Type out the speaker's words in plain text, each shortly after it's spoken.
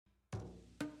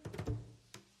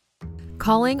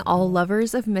Calling all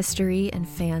lovers of mystery and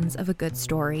fans of a good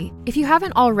story. If you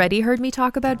haven't already heard me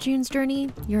talk about June's Journey,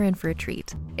 you're in for a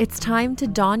treat. It's time to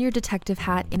don your detective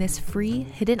hat in this free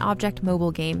hidden object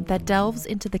mobile game that delves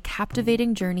into the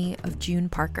captivating journey of June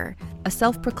Parker, a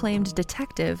self-proclaimed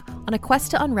detective on a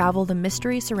quest to unravel the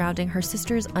mystery surrounding her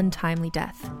sister's untimely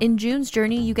death. In June's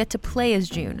Journey, you get to play as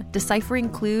June, deciphering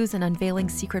clues and unveiling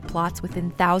secret plots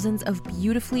within thousands of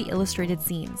beautifully illustrated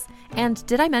scenes. And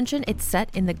did I mention it's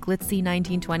set in the glitzy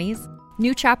 1920s?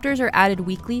 New chapters are added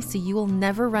weekly, so you will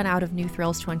never run out of new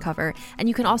thrills to uncover, and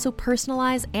you can also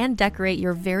personalize and decorate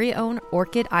your very own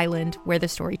Orchid Island where the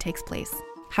story takes place.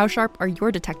 How sharp are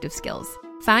your detective skills?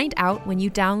 Find out when you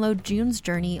download June's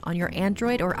Journey on your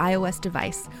Android or iOS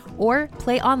device, or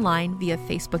play online via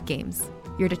Facebook Games.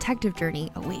 Your detective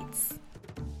journey awaits.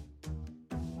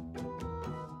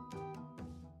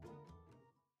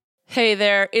 Hey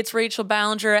there, it's Rachel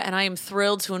Ballinger, and I am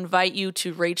thrilled to invite you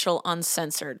to Rachel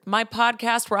Uncensored, my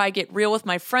podcast where I get real with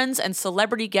my friends and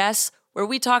celebrity guests, where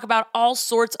we talk about all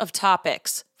sorts of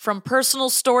topics. From personal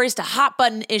stories to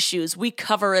hot-button issues, we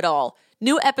cover it all.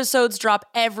 New episodes drop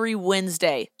every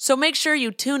Wednesday, so make sure you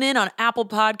tune in on Apple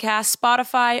Podcasts,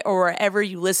 Spotify, or wherever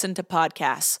you listen to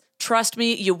podcasts. Trust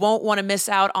me, you won't want to miss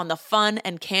out on the fun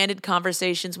and candid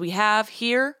conversations we have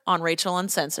here on Rachel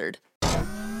Uncensored.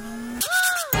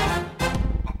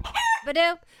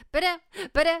 That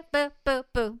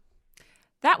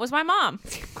was my mom.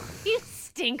 You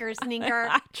stinker sneaker.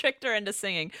 I tricked her into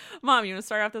singing. Mom, you want to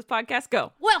start off this podcast?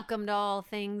 Go. Welcome to All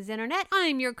Things Internet.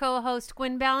 I'm your co-host,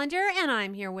 Quinn Ballinger, and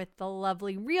I'm here with the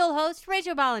lovely real host,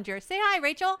 Rachel Ballinger. Say hi,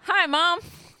 Rachel. Hi, Mom.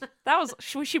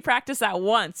 She practiced that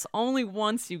once. Only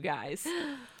once, you guys.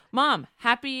 Mom,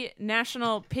 happy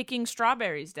National Picking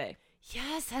Strawberries Day.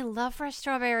 Yes, I love fresh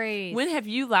strawberries. When have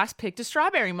you last picked a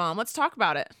strawberry, Mom? Let's talk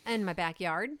about it. In my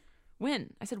backyard.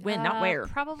 When? I said when, not where.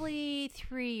 Probably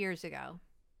 3 years ago.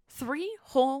 3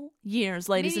 whole years,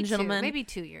 ladies and gentlemen. Maybe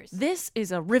 2 years. This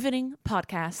is a riveting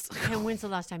podcast. And when's the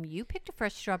last time you picked a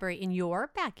fresh strawberry in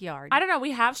your backyard? I don't know.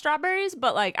 We have strawberries,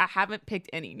 but I haven't picked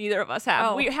any. Neither of us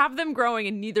have. Oh. We have them growing,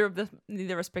 and neither of us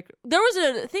picked. There was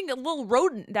a little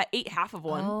rodent that ate half of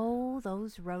one. Oh,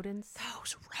 those rodents.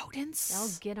 Those rodents. They'll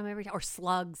get them every time. Or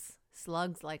slugs.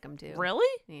 Slugs like them too. Really?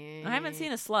 Yeah. I haven't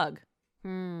seen a slug.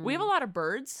 We have a lot of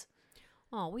birds.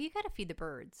 Oh, well, you got to feed the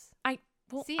birds.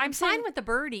 See, I'm fine saying, with the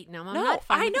bird eating them. I'm no, not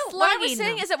fine I with know. the slug What I was eating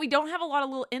saying them. is that we don't have a lot of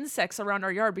little insects around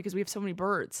our yard because we have so many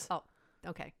birds. Oh,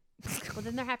 okay. Well,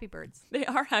 then they're happy birds. They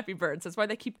are happy birds. That's why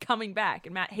they keep coming back,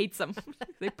 and Matt hates them.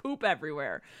 They poop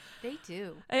everywhere. They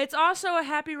do. It's also a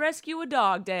happy rescue a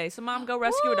dog day, so Mom, go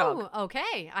rescue a dog.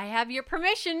 Okay, I have your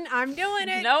permission. I'm doing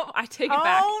it. No, I take it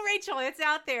back. Oh, Rachel, it's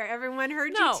out there. Everyone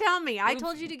heard No. you tell me. I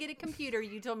told you to get a computer.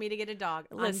 You told me to get a dog.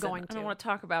 Listen, I'm going to. I don't want to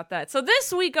talk about that. So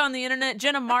this week on the internet,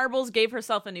 Jenna Marbles gave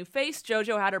herself a new face.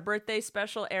 JoJo had her birthday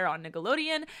special air on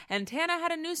Nickelodeon, and Tana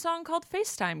had a new song called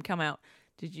FaceTime come out.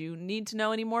 Did you need to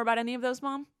know any more about any of those,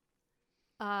 Mom?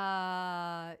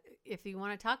 If you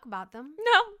want to talk about them.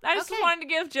 No, I just Okay. wanted to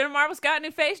give Jenna Marbles got a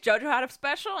new face, JoJo had a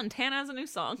special, and Tana has a new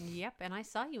song. Yep, and I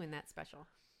saw you in that special.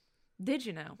 Did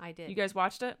you know? I did. You guys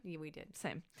watched it? Yeah, we did.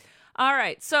 Same. All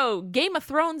right, so Game of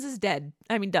Thrones is dead.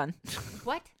 Done.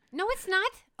 What? No, it's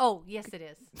not. Oh, yes, it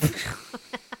is.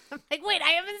 I'm like, wait,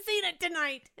 I haven't seen it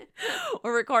tonight.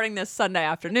 We're recording this Sunday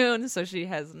afternoon, so she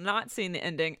has not seen the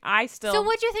ending. So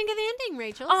what'd you think of the ending,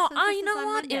 Rachel? Oh, since this you is know on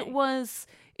what? Monday?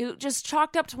 It just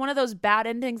chalked up to one of those bad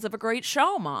endings of a great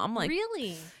show, Mom.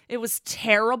 Really? It was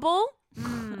terrible.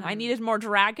 I needed more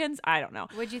dragons. I don't know.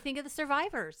 What'd you think of the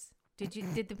survivors?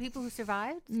 Did the people who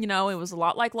survived? It was a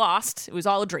lot like Lost. It was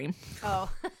all a dream.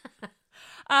 Oh.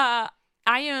 I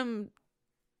am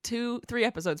 2-3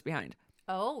 episodes behind.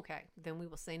 Oh, okay. Then we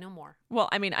will say no more. Well,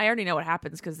 I already know what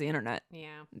happens because the internet.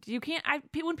 Yeah. You can't.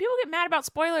 When people get mad about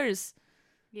spoilers.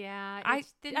 Yeah.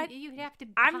 You'd have to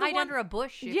I'm the hide one- under a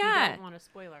bush if Yeah. you don't want a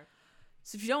spoiler.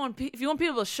 So if you want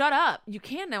people to shut up, you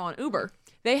can now on Uber.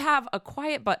 They have a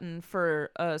quiet button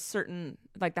for a certain,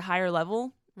 the higher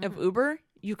level of Uber.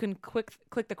 You can click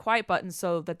the quiet button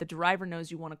so that the driver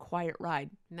knows you want a quiet ride.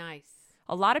 Nice.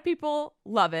 A lot of people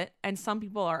love it, and some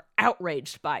people are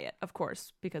outraged by it, of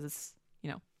course, because it's,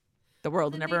 the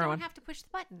world and Then everyone. they don't have to push the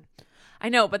button. I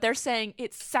know, but they're saying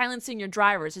it's silencing your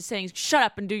drivers. It's saying, shut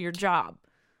up and do your job.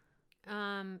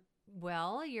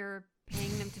 Well, you're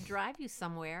paying them to drive you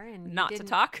somewhere and Not you to didn't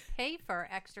talk. pay for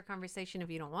extra conversation if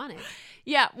you don't want it.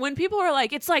 Yeah, when people are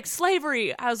like, it's like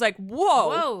slavery, I was like,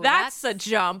 whoa, that's a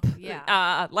jump.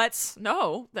 Yeah. Let's not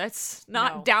No,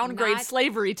 downgrade not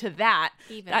slavery to that.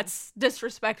 even. That's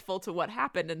disrespectful to what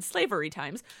happened in slavery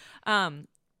times.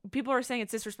 People are saying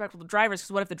it's disrespectful to drivers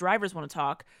because what if the drivers want to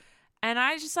talk? And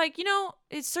I just like,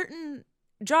 it's certain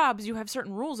jobs, you have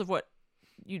certain rules of what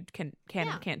you can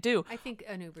and can't do. I think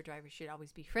an Uber driver should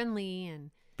always be friendly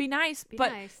and be nice. Be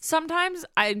but nice. Sometimes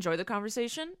I enjoy the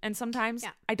conversation, and sometimes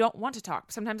I don't want to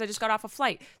talk. Sometimes I just got off a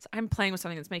flight. So I'm playing with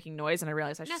something that's making noise, and I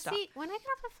realize I should stop. See, when I get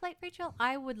off a flight, Rachel,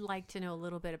 I would like to know a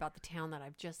little bit about the town that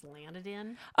I've just landed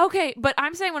in. Okay, but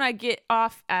I'm saying when I get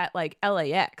off at like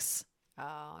LAX,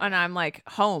 and I'm like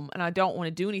home, and I don't want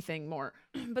to do anything more.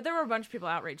 But there were a bunch of people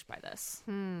outraged by this.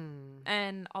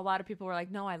 And a lot of people were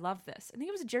like, no, I love this. I think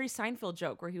it was a Jerry Seinfeld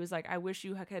joke where he was like, I wish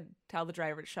you could tell the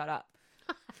driver to shut up.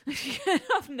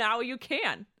 Now you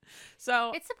can.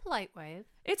 So it's a polite way.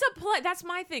 That's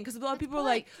my thing, because a lot of people are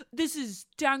like, this is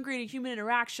downgrading human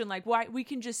interaction. Like, why we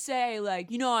can just say like,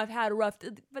 I've had a rough.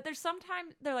 But there's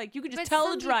sometimes they're like, you can just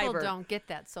tell the driver. People don't get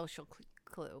that social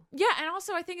clue. Yeah, and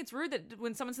also I think it's rude that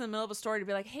when someone's in the middle of a story to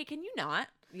be like, hey, can you not?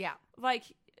 Yeah, like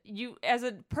you as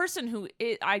a person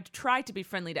I try to be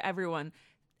friendly to everyone.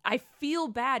 I feel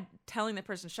bad telling the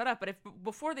person shut up, but if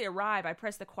before they arrive, I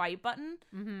press the quiet button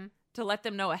to let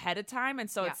them know ahead of time, and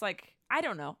so it's like, I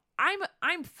don't know.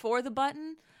 I'm for the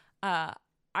button.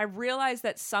 I realize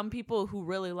that some people who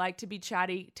really like to be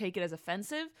chatty take it as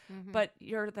offensive, but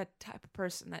you're the type of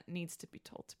person that needs to be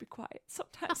told to be quiet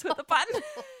sometimes with a button.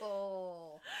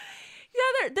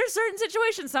 Yeah, there's certain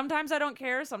situations. Sometimes I don't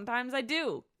care. Sometimes I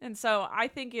do. And so I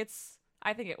think it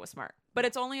was smart. But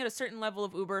it's only at a certain level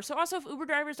of Uber. So also if Uber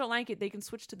drivers don't like it, they can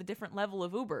switch to the different level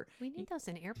of Uber. We need those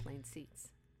in airplane seats.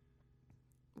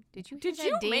 Did you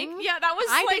make? Yeah, that was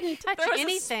I like, didn't touch there was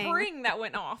anything. A spring that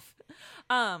went off.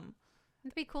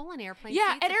 It'd be cool in airplane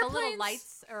yeah, seats. at The little airplanes-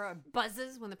 lights or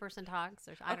buzzes when the person talks.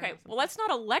 Or, I don't know, well, let's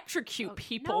not electrocute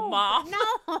people, no, Mom.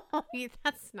 No,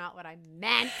 that's not what I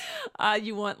meant.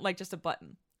 You want like just a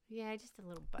button. Yeah, just a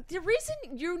little button. The reason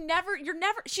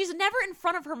she's never in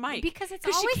front of her mic. Because it's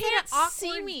 'cause always she can't an awkward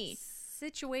see me.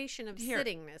 situation of Here,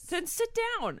 sittingness. Then sit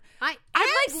down. I'm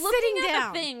like looking sitting at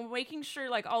down. the thing, making sure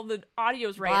like all the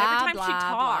audio's right. Blah, Every time she blah,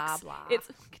 talks, blah, blah. it's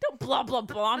don't blah blah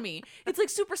blah me. It's like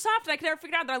super soft, and I can never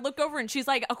figure it out. Then I look over, and she's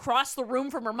like across the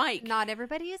room from her mic. Not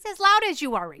everybody is as loud as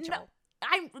you are, Rachel.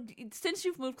 No, since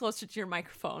you've moved closer to your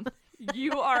microphone,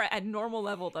 you are at normal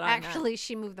level that I'm at. Actually,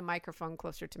 she moved the microphone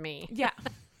closer to me. Yeah.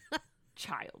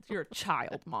 Child. You're a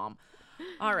child, Mom.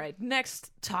 All right.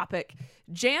 Next topic.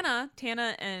 Tana,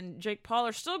 and Jake Paul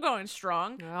are still going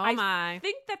strong. Oh, I my.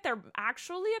 think that they're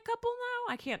actually a couple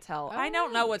now. I can't tell. I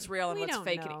don't know what's real and we what's don't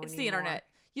fake. know It's the anymore. internet.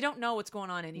 You don't know what's going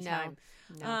on anytime.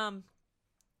 No.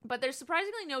 But there's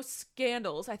surprisingly no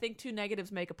scandals. I think two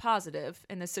negatives make a positive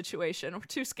in this situation, where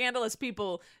two scandalous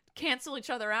people cancel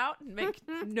each other out and make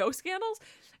no scandals.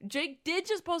 Jake did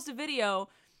just post a video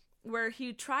where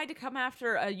he tried to come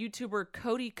after a YouTuber,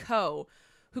 Cody Co.,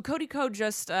 who Cody Co.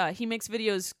 just, he makes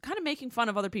videos kind of making fun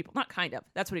of other people. Not kind of.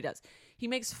 That's what he does. He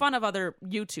makes fun of other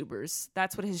YouTubers.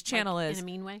 That's what his channel is. In a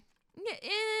mean way?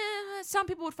 Some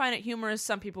people would find it humorous.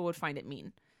 Some people would find it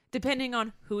mean. Depending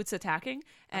on who it's attacking.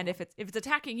 And if it's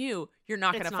attacking you, you're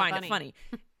not going to find it funny.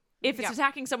 If it's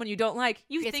attacking someone you don't like,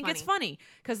 you think it's funny.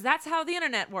 Because that's how the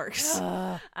internet works.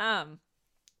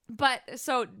 But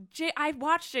so I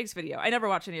watched Jake's video. I never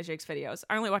watched any of Jake's videos.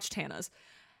 I only watched Tana's.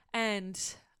 And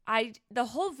the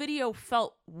whole video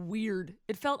felt weird.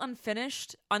 It felt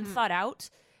unfinished, unthought out.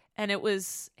 And it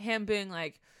was him being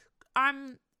like, I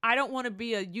don't want to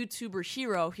be a YouTuber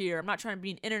hero here. I'm not trying to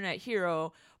be an internet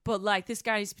hero. But like, this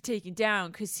guy needs to be taken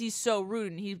down because he's so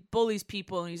rude and he bullies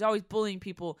people and he's always bullying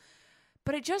people.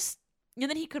 But and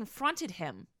then he confronted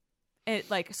him. It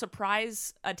like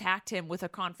surprise attacked him with a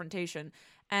confrontation.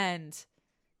 And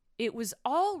it was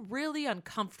all really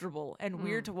uncomfortable and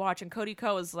weird to watch. And Cody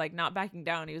Co was like not backing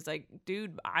down. He was like,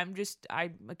 dude, I'm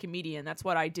a comedian. That's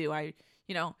what I do.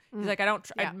 He's like,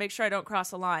 I make sure I don't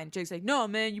cross the line. Jake's like, no,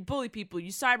 man, you bully people.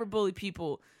 You cyber bully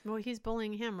people. Well, he's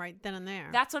bullying him right then and there.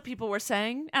 That's what people were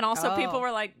saying. And also people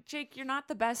were like, Jake, you're not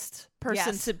the best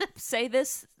person to say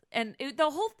this. And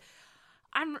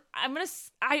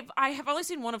I have only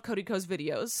seen one of Cody Co's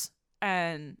videos,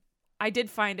 and I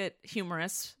did find it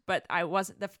humorous, but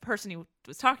the person he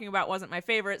was talking about wasn't my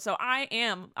favorite. So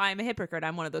I'm a hypocrite.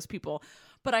 I'm one of those people.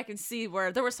 But I can see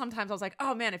where there were sometimes I was like,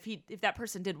 oh man, if that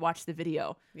person did watch the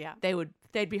video,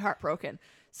 they'd be heartbroken.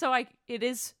 So it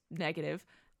is negative,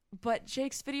 but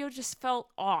Jake's video just felt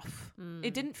off.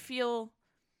 It didn't feel,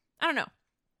 I don't know.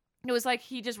 It was like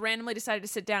he just randomly decided to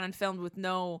sit down and filmed with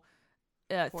no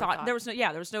thought. There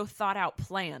was no thought out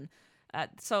plan.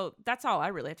 So that's all I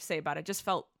really have to say about it. It just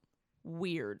felt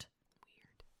weird.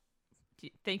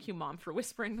 Thank you, Mom, for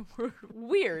whispering the word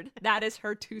weird. That is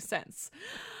her 2 cents.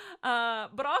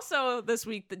 But also this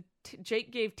week,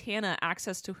 Jake gave Tana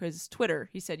access to his Twitter.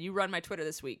 He said, "You run my Twitter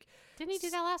this week." Didn't he do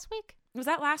that last week? Was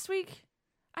that last week?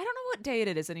 I don't know what day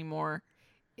it is anymore.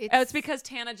 It's because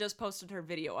Tana just posted her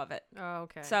video of it. Oh,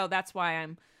 okay. So that's why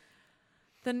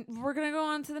Then we're going to go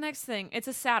on to the next thing. It's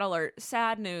a sad alert.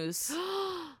 Sad news.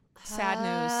 Sad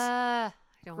news. I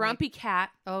don't Grumpy Cat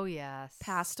Oh, yes.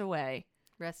 passed away.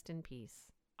 Rest in peace.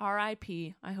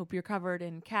 R.I.P. I hope you're covered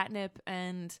in catnip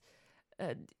and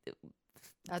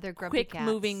Other grumpy quick cats.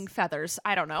 moving feathers.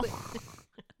 I don't know.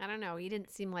 I don't know. He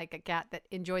didn't seem like a cat that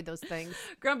enjoyed those things.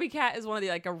 Grumpy Cat is one of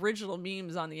the original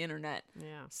memes on the internet.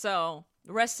 Yeah. So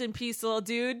rest in peace, little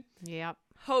dude. Yep.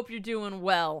 Hope you're doing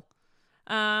well.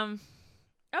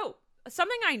 Oh,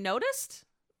 something I noticed,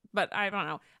 but I don't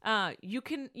know. I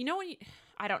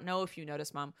don't know if you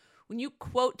noticed, Mom, when you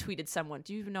quote tweeted someone,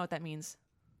 do you even know what that means?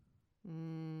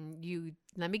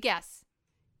 Let me guess.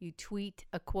 You tweet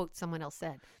a quote someone else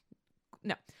said.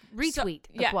 No. Retweet.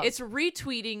 So, quote. it's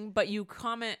retweeting, but you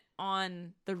comment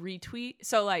on the retweet.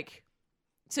 So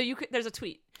there's a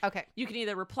tweet. Okay. You can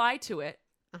either reply to it.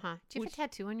 Uh-huh. Do you have a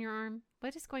tattoo on your arm?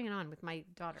 What is going on with my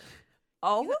daughter?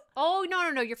 Oh? Oh,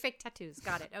 no. Your fake tattoos.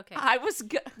 Got it. Okay. I was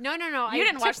No. You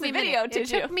didn't watch the video, did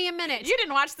you? It took me a minute. You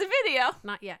didn't watch the video.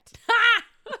 Not yet.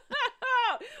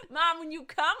 Mom, when you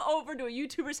come over to a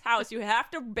YouTuber's house, you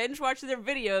have to binge watch their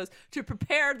videos to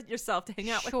prepare yourself to hang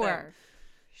out with them.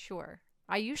 Sure.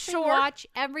 I usually watch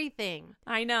everything.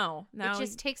 I know. It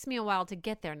just takes me a while to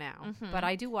get there now, but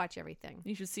I do watch everything.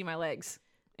 You should see my legs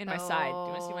and my side. Do you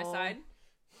want to see my side?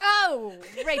 Oh,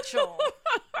 Rachel.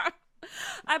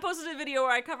 I posted a video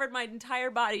where I covered my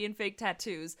entire body in fake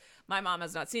tattoos. My mom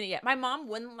has not seen it yet. My mom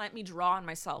wouldn't let me draw on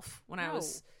myself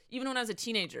even when I was a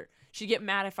teenager. She'd get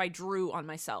mad if I drew on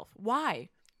myself. Why?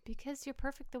 Because you're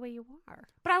perfect the way you are.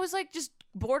 But I was just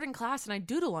bored in class and I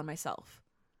doodle on myself.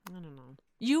 I don't know.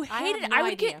 You hated it. I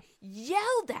would get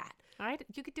yelled at.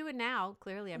 You could do it now.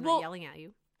 Clearly, I'm not yelling at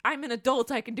you. I'm an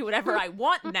adult. I can do whatever I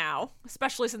want now,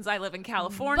 especially since I live in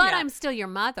California. But I'm still your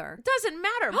mother. Doesn't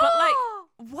matter. But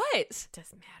what?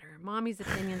 Doesn't matter. Mommy's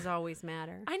opinions always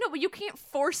matter. I know, but you can't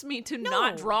force me to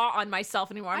not draw on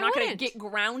myself anymore. I'm not going to get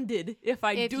grounded if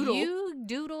I doodle. If you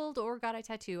doodled or got a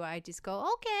tattoo, I just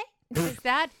go, okay. Because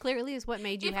that clearly is what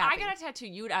made you happy. If I got a tattoo,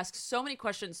 you would ask so many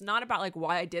questions, not about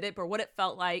why I did it, but what it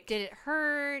felt like. Did it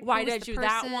hurt? Why did you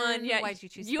that one? Yeah, why did you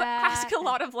choose that? You ask a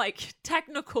lot of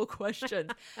technical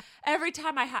questions. Every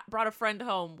time I brought a friend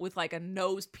home with a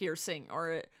nose piercing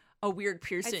or a weird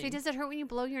piercing. I say, does it hurt when you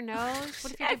blow your nose?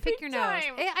 What if you have to pick your nose?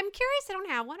 I'm curious. I don't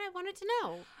have one. I wanted to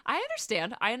know. I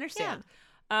understand.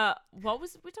 Yeah. What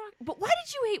was we talking? But why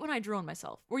did you hate when I drew on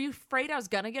myself? Were you afraid I was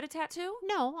gonna get a tattoo?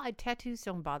 No, tattoos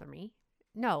don't bother me.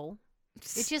 No,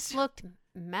 it just looked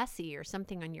messy or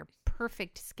something on your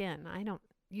perfect skin. I don't.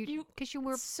 Because you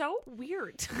were so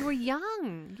weird. You were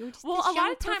young. You were just a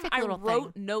lot of time I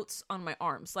wrote notes on my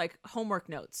arms, homework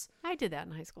notes. I did that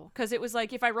in high school. Because it was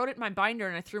if I wrote it in my binder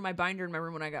and I threw my binder in my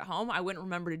room when I got home, I wouldn't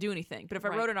remember to do anything. But if I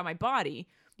wrote it on my body,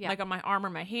 on my arm or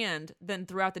my hand, then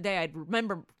throughout the day I'd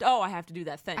remember, I have to do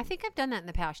that thing. I think I've done that in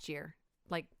the past year.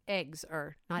 Eggs,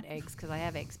 or not eggs because I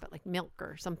have eggs, but milk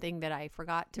or something that I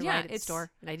forgot to write at the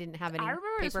store and I didn't have any I remember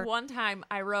paper. This one time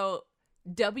I wrote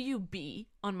WB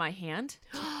on my hand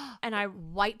and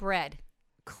white bread.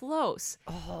 Close.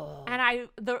 Oh. And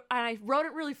I wrote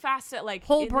it really fast at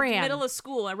whole in brand. The middle of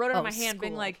school. I wrote it on my hand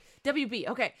being WB.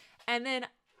 Okay. And then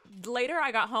later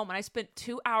I got home and I spent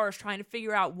 2 hours trying to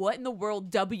figure out what in the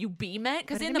world WB meant.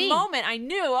 Because in the moment I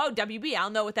knew, WB,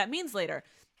 I'll know what that means later.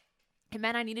 It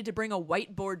meant I needed to bring a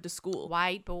whiteboard to school. A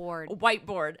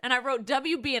whiteboard. And I wrote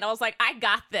WB and I was like, I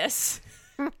got this.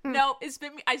 No,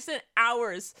 I spent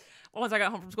hours once I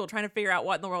got home from school trying to figure out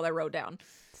what in the world I wrote down.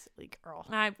 Silly girl.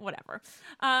 Whatever.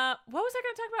 What was I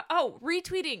going to talk about? Oh,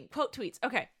 retweeting quote tweets.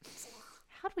 Okay.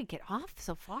 How do we get off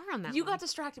so far on that? You got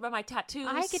distracted by my tattoos.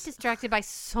 I get distracted by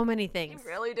so many things. You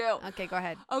really do. Okay, go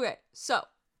ahead. Okay, so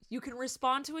you can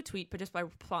respond to a tweet, but just by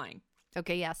replying.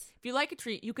 Okay, yes. If you like a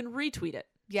tweet, you can retweet it.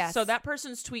 Yes. So that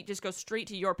person's tweet just goes straight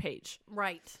to your page.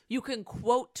 Right. You can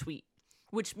quote tweet,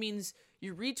 which means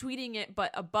you're retweeting it,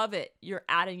 but above it, you're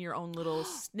adding your own little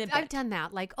snippet. I've done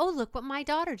that. Look what my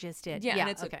daughter just did. Yeah, and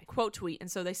it's a quote tweet.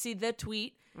 And so they see the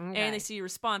tweet and they see your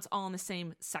response all in the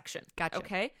same section. Gotcha.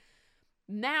 Okay?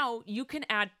 Now you can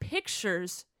add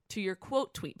pictures to your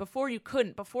quote tweet. Before you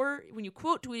couldn't. Before, when you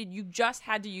quote tweeted, you just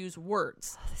had to use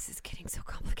words. Oh, this is getting so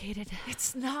complicated.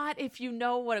 It's not if you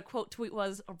know what a quote tweet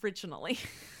was originally.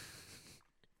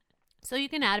 So you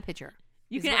can add a picture.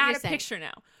 You can add a picture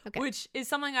now, which is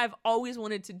something I've always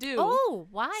wanted to do. Oh,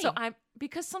 why?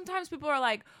 Because sometimes people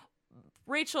are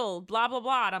Rachel, blah, blah,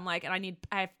 blah. And I'm like, and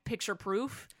I have picture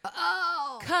proof.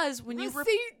 Oh. Because when you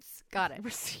Got it.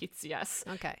 Receipts, yes.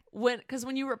 Okay. Because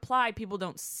when you reply, people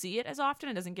don't see it as often.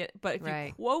 It doesn't get, but if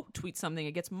you quote tweet something,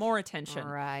 it gets more attention.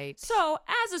 Right. So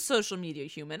as a social media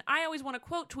human, I always want to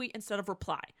quote tweet instead of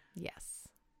reply. Yes.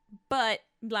 But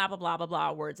blah, blah, blah, blah,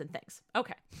 blah, words and things.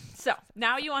 Okay. So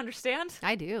now you understand?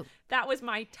 I do. That was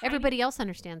my Everybody else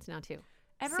understands now too.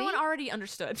 Everyone already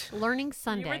understood. Learning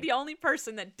Sunday. You were the only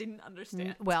person that didn't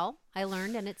understand. Well, I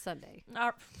learned and it's Sunday.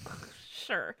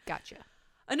 Sure. Gotcha.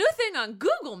 A new thing on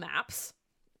Google Maps,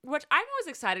 which I'm always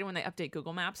excited when they update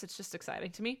Google Maps. It's just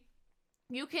exciting to me.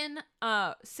 You can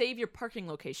save your parking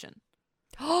location.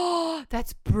 Oh,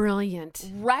 that's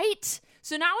brilliant. Right?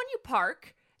 So now when you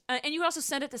park, and you can also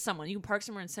send it to someone. You can park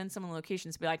somewhere and send someone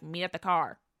locations. Be like, meet at the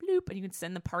car. Bloop. And you can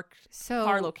send the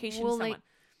car location to someone.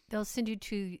 They'll send you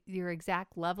to your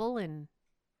exact level and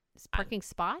parking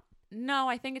spot? No,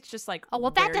 I think it's just like, oh,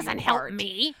 well, that doesn't help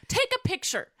me. Take a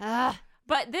picture.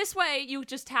 But this way, you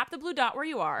just tap the blue dot where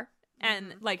you are.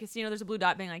 And like, it's, there's a blue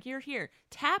dot being like, you're here.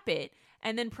 Tap it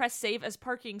and then press save as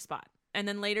parking spot. And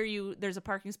then later there's a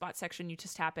parking spot section. You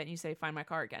just tap it and you say, find my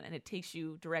car again. And it takes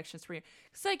you directions for you.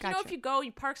 It's like, Gotcha. if you go,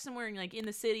 you park somewhere and you're like in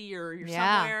the city or you're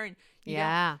somewhere. And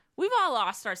we've all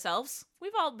lost ourselves.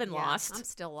 We've all been lost. I'm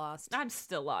still lost. I'm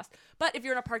still lost. But if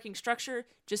you're in a parking structure,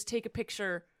 just take a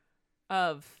picture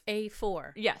of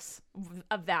A4. Yes,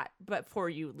 of that, but before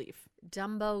you leave.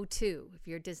 Dumbo 2, if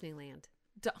you're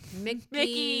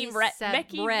Mickey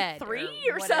Mickey Red 3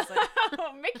 or something.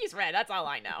 Mickey's Red. That's all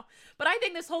I know. But I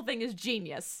think this whole thing is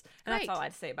genius, and that's all I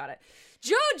have to say about it.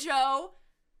 JoJo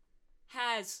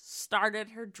has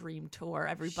started her dream tour.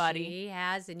 Everybody, she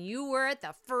has, and you were at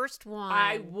the first one.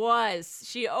 I was.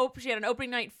 She had an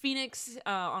opening night in Phoenix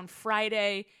on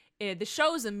Friday. The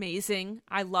show is amazing.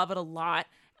 I love it a lot.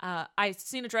 I'd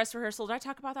seen a dress rehearsal. Did I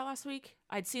talk about that last week?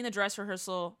 I'd seen the dress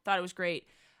rehearsal. Thought it was great.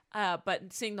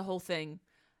 But seeing the whole thing,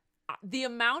 the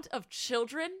amount of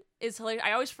children is hilarious.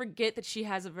 I always forget that she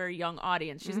has a very young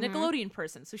audience. She's a Nickelodeon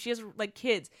person, so she has like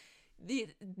kids. The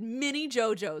mini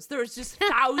JoJos. There was just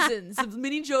thousands of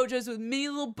mini JoJos with mini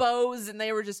little bows, and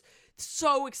they were just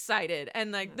so excited.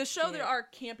 And like the show, there are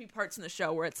campy parts in the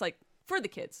show where it's like for the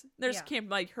kids. There's camp,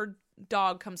 like her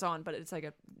dog comes on, but it's like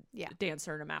a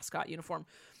dancer in a mascot uniform.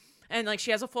 And like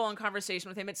she has a full-on conversation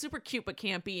with him. It's super cute but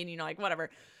campy, and like whatever.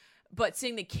 But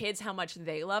seeing the kids, how much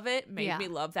they love it, made me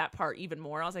love that part even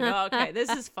more. I was like, oh, okay, this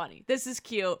is funny. This is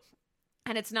cute.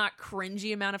 And it's not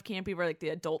cringy amount of campy where like the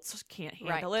adults can't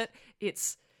handle it.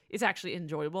 It's actually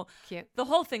enjoyable. Cute. The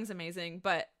whole thing's amazing.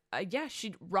 But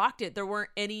she rocked it. There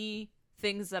weren't any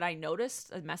things that I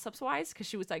noticed mess-ups wise, because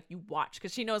she was like, you watch,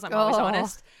 because she knows I'm always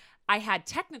honest. I had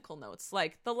technical notes,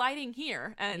 like the lighting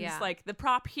here and like the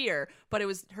prop here, but it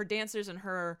was her dancers and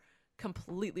her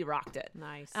completely rocked it.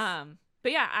 Nice.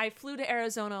 But yeah, I flew to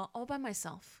Arizona all by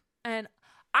myself, and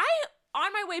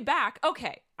on my way back,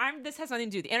 this has nothing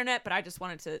to do with the internet, but I just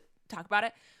wanted to talk about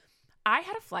it. I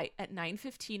had a flight at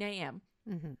 9:15 a.m.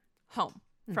 Home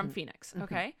from Phoenix.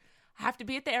 Okay. I have to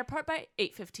be at the airport by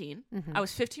 8:15. I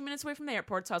was 15 minutes away from the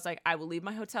airport, so I was like, I will leave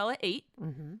my hotel at 8,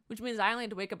 which means I only had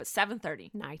to wake up at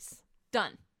 7:30. Nice.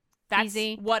 Done. That's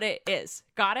easy. What it is.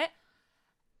 Got it?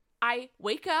 I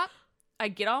wake up, I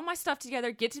get all my stuff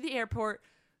together, get to the airport,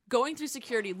 going through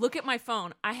security, look at my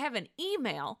phone. I have an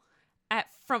email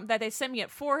that they sent me at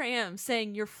 4 a.m.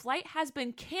 saying your flight has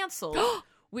been canceled.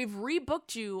 We've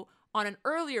rebooked you on an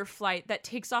earlier flight that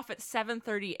takes off at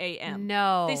 7:30 a.m.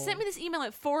 No. They sent me this email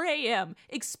at 4 a.m.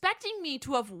 expecting me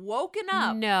to have woken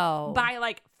up by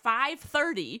like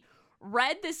 5:30,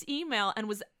 read this email, and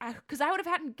because I would have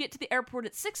had to get to the airport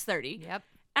at 6:30. Yep.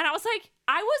 And I was like,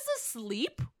 I was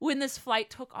asleep when this flight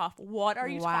took off. What are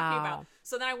you talking about?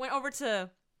 So then I went over to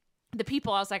the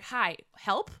people. I was like, hi,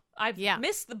 help? I've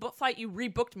missed the flight you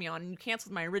rebooked me on and you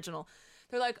canceled my original.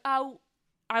 They're like, oh,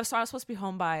 I was supposed to be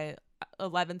home by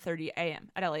 11:30 a.m.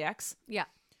 at LAX. Yeah.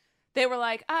 They were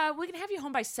like, we can have you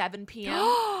home by 7 p.m.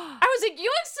 I was like,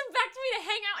 you expect me to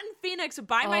hang out in Phoenix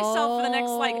by myself for the next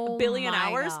like billion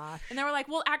hours? Gosh. And they were like,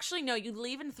 well, actually, no, you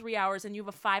leave in 3 hours and you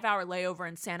have a 5-hour layover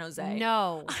in San Jose.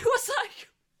 No. I was like,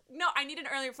 no, I need an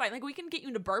earlier flight. Like, we can get you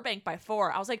into Burbank by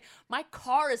 4. I was like, my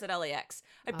car is at LAX.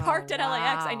 I parked at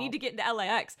LAX. I need to get into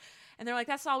LAX. And they're like,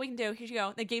 that's all we can do. Here you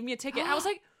go. They gave me a ticket. I was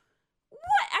like,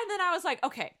 what? And then I was like,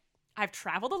 okay, I've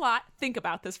traveled a lot. Think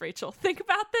about this, Rachel. Think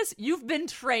about this. You've been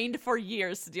trained for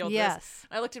years to deal with this.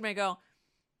 And I looked at him and I go,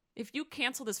 if I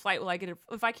cancel this flight, will I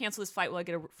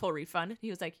get a full refund? He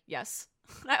was like, yes.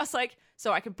 And I was like,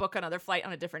 so I could book another flight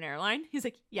on a different airline? He's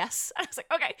like, yes. And I was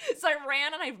like, okay. So I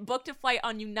ran and I booked a flight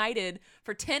on United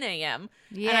for 10 a.m.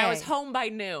 And I was home by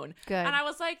noon. Good. And I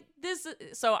was like,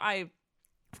 so I,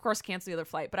 of course, canceled the other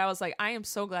flight. But I was like, I am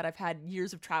so glad I've had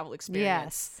years of travel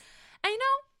experience. Yes. And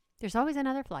there's always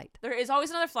another flight. there is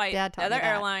always another flight, Dad taught me other that.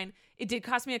 airline. It did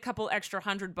cost me a couple extra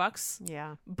 $100.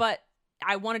 Yeah. But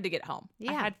I wanted to get home.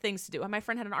 Yeah. I had things to do. And my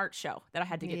friend had an art show that I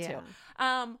had to get to.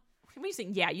 Yeah. What are you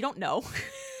saying? Yeah, you don't know.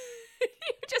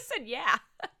 You just said yeah.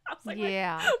 I was like,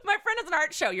 Yeah. my friend has an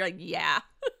art show. You're like, yeah.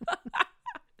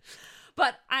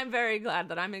 But I'm very glad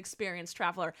that I'm an experienced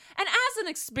traveler. And as an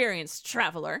experienced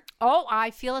traveler, Oh, I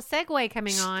feel a segue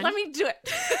coming on. let me do it.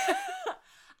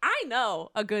 I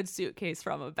know a good suitcase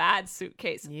from a bad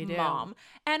suitcase, You do. Mom.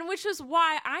 And which is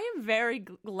why I am very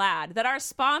glad that our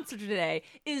sponsor today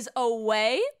is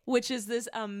Away, which is this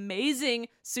amazing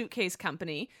suitcase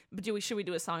company. Should we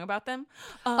do a song about them?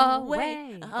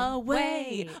 Away,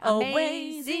 away,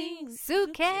 amazing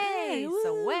suitcase,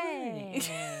 away.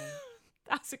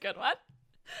 That's a good one.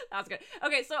 That's good.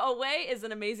 Okay, so Away is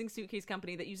an amazing suitcase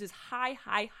company that uses high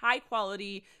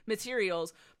quality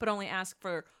materials, but only ask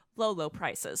for low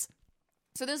prices.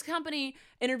 So this company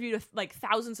interviewed like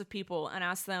thousands of people and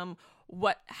asked them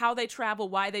how they travel,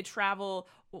 why they travel,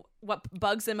 what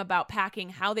bugs them about packing,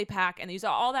 how they pack, and they use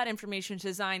all that information to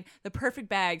design the perfect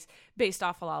bags based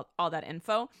off of all that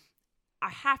info. I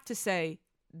have to say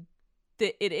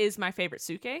that it is my favorite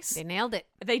suitcase. They nailed it.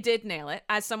 They did nail it.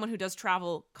 As someone who does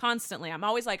travel constantly, I'm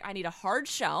always like, I need a hard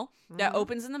shell that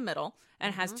opens in the middle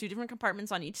and has 2 different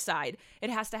compartments on each side. It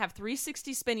has to have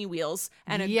 360 spinny wheels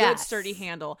and a good sturdy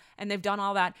handle. And they've done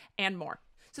all that and more.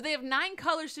 So they have 9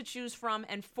 colors to choose from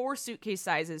and 4 suitcase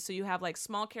sizes. So you have like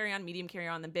small carry-on, medium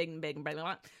carry-on, then big and big and blah, blah,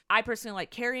 blah. I personally like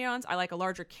carry-ons. I like a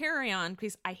larger carry-on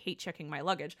because I hate checking my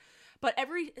luggage. But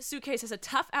every suitcase has a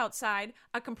tough outside,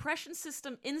 a compression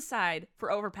system inside for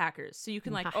overpackers. So you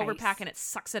can like overpack and it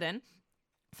sucks it in.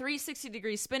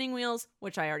 360-degree spinning wheels,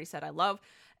 which I already said I love.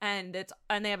 And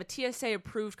they have a TSA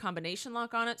approved combination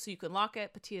lock on it, so you can lock it,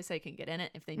 but TSA can get in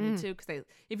it if they need to. Because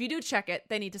if you do check it,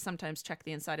 they need to sometimes check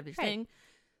the inside of your thing.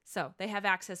 So they have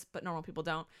access, but normal people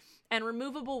don't. And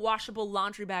removable, washable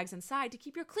laundry bags inside to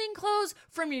keep your clean clothes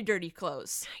from your dirty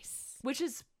clothes. Nice. Which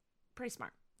is pretty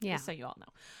smart. Yeah. Just so you all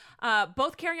know.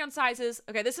 Both carry-on sizes.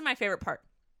 Okay, this is my favorite part.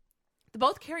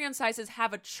 Both carry-on sizes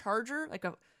have a charger, like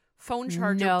a phone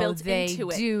charger built into it. No,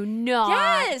 they do not.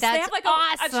 Yes, That's they have like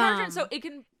awesome. a charger, so it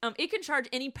can charge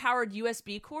any powered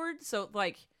USB cord. So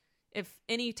like, if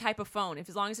any type of phone,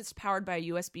 as long as it's powered by a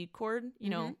USB cord,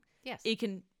 you know, Yes. it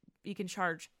can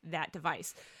charge that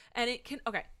device, and it can.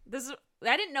 Okay,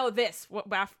 I didn't know this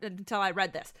until I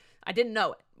read this. I didn't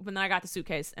know it when I got the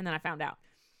suitcase, and then I found out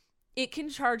it can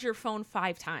charge your phone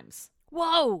 5 times.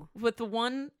 Whoa! With the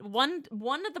one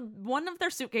of their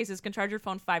suitcases can charge your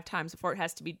phone 5 times before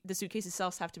the suitcase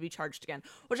itself have to be charged again,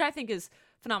 which I think is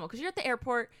phenomenal. Because you're at the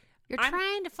airport, You're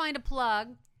trying to find a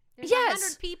plug. There's Yes.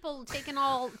 100 people taking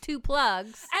all 2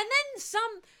 plugs. and then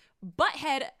some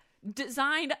butthead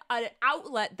designed an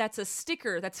outlet that's a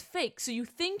sticker that's fake. So you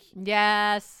think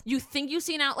Yes. you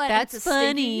see an outlet. That's and it's a sticker.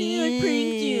 funny. I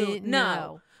pranked you.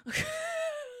 No.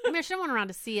 I mean, there's someone around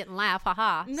to see it and laugh.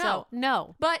 Haha. No. So,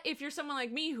 no. But if you're someone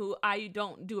like me who I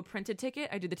don't do a printed ticket,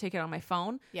 I do the ticket on my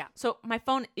phone. Yeah. So my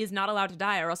phone is not allowed to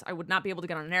die or else I would not be able to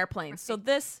get on an airplane. So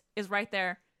this is right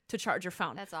there to charge your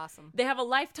phone. That's awesome. They have a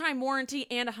lifetime warranty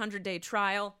and a 100-day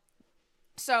trial.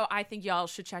 So I think y'all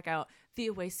should check out the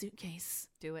Away suitcase.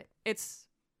 Do it. It's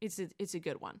a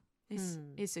good one.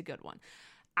 It's a good one.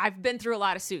 I've been through a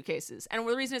lot of suitcases. And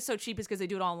the reason it's so cheap is because they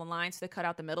do it all online. So they cut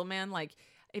out the middleman. Like,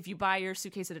 if you buy your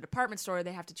suitcase at a department store,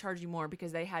 they have to charge you more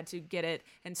because they had to get it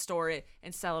and store it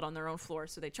and sell it on their own floor.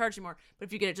 So they charge you more. But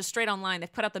if you get it just straight online, they've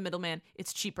cut out the middleman.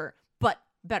 It's cheaper, but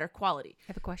better quality. I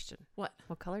have a question. What?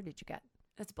 What color did you get?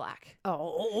 That's black.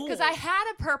 Oh. Because I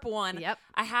had a purple one. Yep.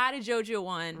 I had a JoJo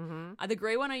one. The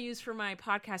gray one I used for my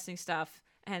podcasting stuff.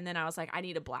 And then I was like, I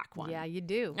need a black one. Yeah, you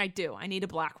do. I do. I need a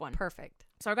black one. Perfect.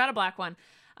 So I got a black one.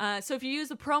 So if you use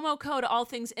the promo code All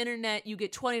Things Internet, you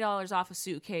get $20 off a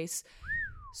suitcase.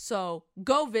 So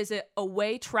go visit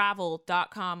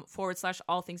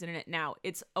awaytravel.com/all things internet now.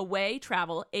 It's Away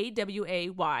Travel,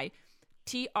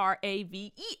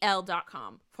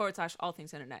 AWAYTRAVEL.com/all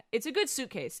things internet. It's a good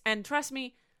suitcase. And trust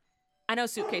me, I know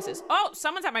suitcases. Oh,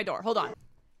 someone's at my door. Hold on.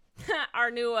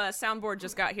 Our new soundboard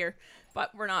just got here,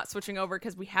 but we're not switching over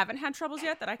because we haven't had troubles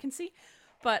yet that I can see.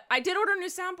 But I did order a new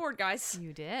soundboard, guys.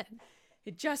 You did.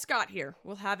 It just got here.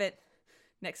 We'll have it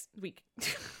next week.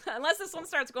 Unless this one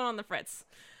starts going on the fritz.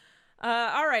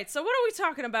 All right, so what are we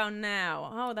talking about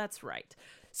now? Oh, that's right.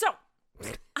 So,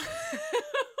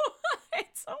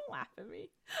 Don't laugh at me.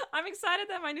 I'm excited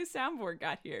that my new soundboard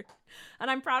got here.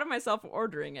 And I'm proud of myself for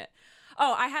ordering it.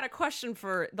 Oh, I had a question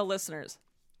for the listeners.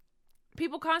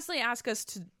 People constantly ask us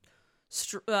to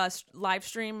live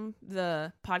stream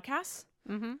the podcasts,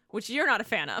 which you're not a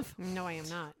fan of. No, I am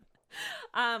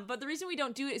not. But the reason we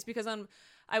don't do it is because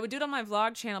I would do it on my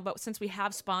vlog channel, but since we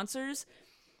have sponsors,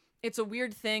 it's a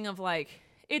weird thing of like,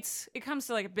 it comes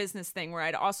to like a business thing where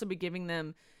I'd also be giving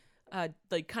them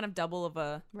like kind of double of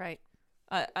a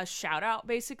shout out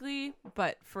basically,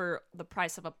 but for the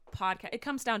price of a podcast. It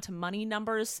comes down to money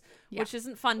numbers, which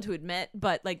isn't fun to admit,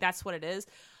 but like that's what it is.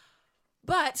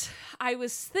 But I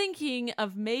was thinking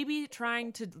of maybe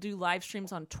trying to do live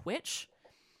streams on Twitch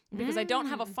because I don't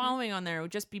have a following on there. It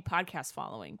would just be podcast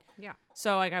following. Yeah.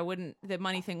 So like the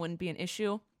money thing wouldn't be an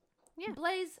issue. Yeah.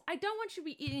 Blaze, I don't want you to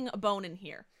be eating a bone in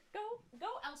here. Go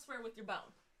elsewhere with your bone.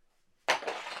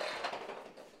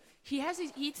 He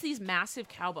eats these massive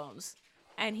cow bones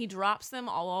and he drops them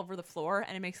all over the floor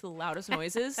and it makes the loudest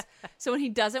noises. So when he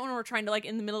does it when we're trying to like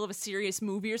in the middle of a serious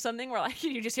movie or something, we're like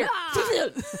you just hear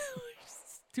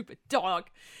stupid dog.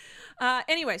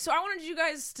 Anyway, so I wanted you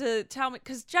guys to tell me,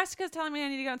 because Jessica's telling me I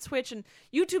need to get on Twitch and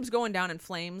YouTube's going down in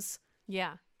flames.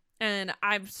 Yeah. And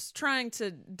I'm trying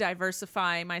to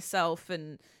diversify myself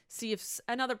and see if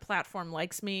another platform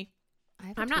likes me. I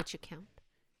have a Twitch account.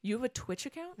 You have a Twitch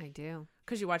account? I do.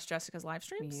 Because you watch Jessica's live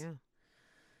streams? Yeah.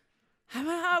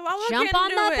 I'll Jump on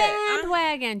the it.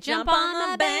 bandwagon. Jump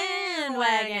on the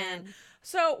bandwagon.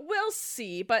 So we'll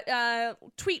see, but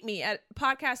tweet me at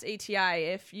podcast ATI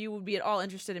if you would be at all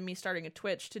interested in me starting a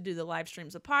Twitch to do the live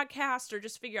streams of podcasts or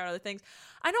just figure out other things.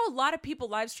 I know a lot of people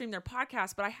live stream their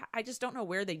podcasts, but I just don't know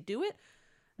where they do it.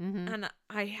 And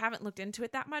I haven't looked into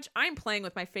it that much. I'm playing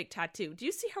with my fake tattoo. Do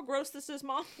you see how gross this is,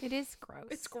 Mom? It is gross.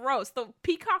 It's gross. The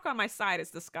peacock on my side is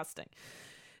disgusting.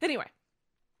 Anyway,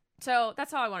 so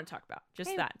that's all I want to talk about.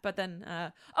 Just that. But then,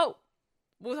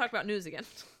 we'll talk about news again.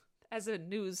 As a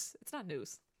news, it's not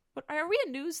news. What are we a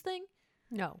news thing?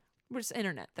 No. We're just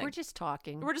internet thing. We're just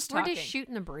talking. We're just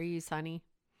shooting the breeze, honey.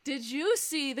 Did you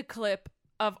see the clip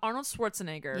of Arnold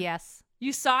Schwarzenegger? Yes.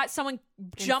 You saw it? Someone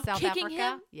jump kicking Africa?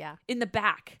 him? Yeah. In the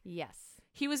back. Yes.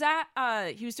 He was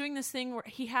doing this thing where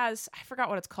he has, I forgot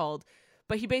what it's called,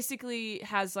 but he basically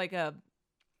has like a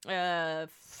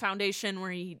foundation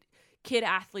where kid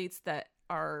athletes that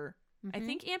are, I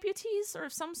think, amputees or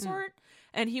of some sort.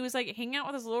 And he was like hanging out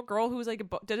with this little girl who was like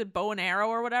did a bow and arrow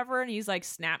or whatever. And he's like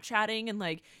Snapchatting and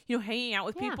like, hanging out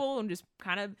with people and just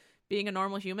kind of being a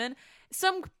normal human.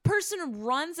 Some person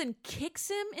runs and kicks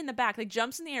him in the back, like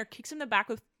jumps in the air, kicks him in the back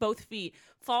with both feet,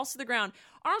 falls to the ground.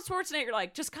 Arnold Schwarzenegger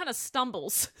like just kind of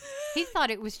stumbles. He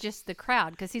thought it was just the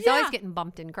crowd because he's always getting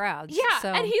bumped in crowds. Yeah,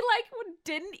 so. and he like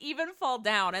didn't even fall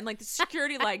down, and like the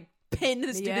security like pinned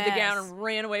this dude to the ground and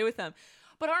ran away with him.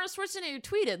 But Arnold Schwarzenegger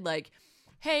tweeted like,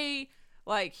 "Hey,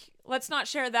 like, let's not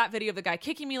share that video of the guy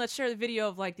kicking me. Let's share the video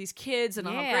of like these kids and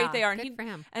how great they are." And good for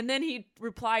him. And then he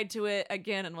replied to it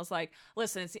again and was like,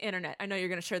 "Listen, it's the internet. I know you're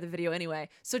going to share the video anyway.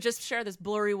 So just share this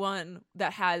blurry one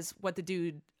that has what the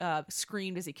dude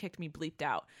screamed as he kicked me bleeped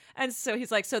out." And so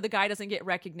he's like, so the guy doesn't get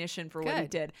recognition for what he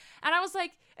did. And I was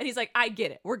like, and he's like, "I get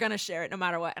it. We're going to share it no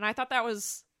matter what." And I thought that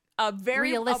was a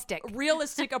very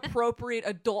realistic, appropriate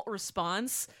adult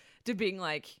response to being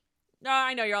like, "No,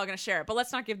 I know you're all going to share it, but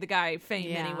let's not give the guy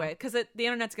fame anyway, because the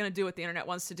internet's going to do what the internet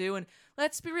wants to do." And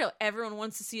let's be real, everyone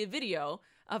wants to see a video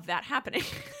of that happening.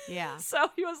 Yeah. So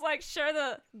he was like, share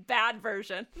the bad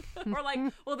version or like,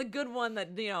 well, the good one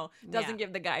that, doesn't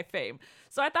give the guy fame.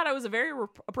 So I thought it was a very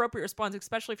appropriate response,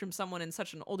 especially from someone in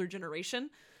such an older generation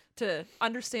to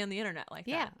understand the internet like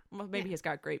that. Well, maybe he's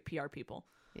got great PR people.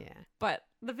 Yeah. But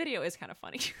the video is kind of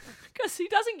funny because he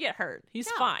doesn't get hurt. He's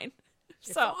fine.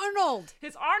 It's Arnold.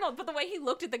 It's Arnold, but the way he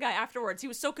looked at the guy afterwards, he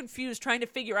was so confused trying to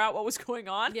figure out what was going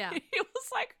on. Yeah. He was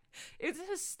like, it's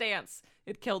his stance.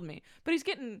 It killed me. But he's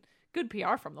getting good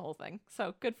PR from the whole thing,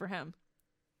 so good for him.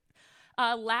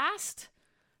 Last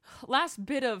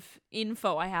bit of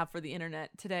info I have for the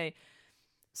internet today.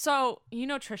 So,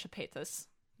 Trisha Paytas.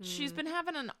 She's been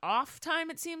having an off time,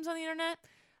 it seems, on the internet.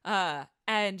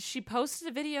 And she posted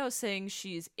a video saying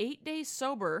she's 8 days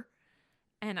sober.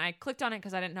 And I clicked on it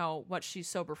because I didn't know what she's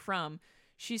sober from.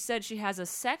 She said she has a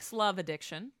sex love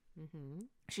addiction. Mm-hmm.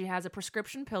 She has a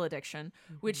prescription pill addiction,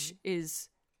 which is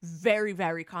very,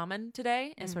 very common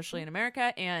today, especially in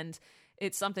America. And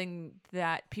it's something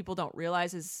that people don't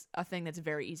realize is a thing that's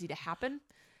very easy to happen.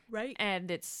 Right.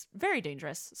 And it's very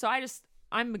dangerous. So I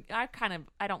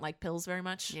don't like pills very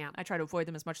much. Yeah. I try to avoid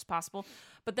them as much as possible.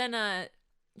 But then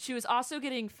she was also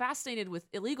getting fascinated with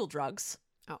illegal drugs.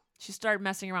 Oh, she started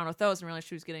messing around with those and realized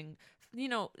she was getting,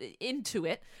 into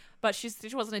it. but she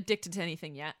wasn't addicted to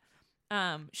anything yet.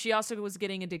 She also was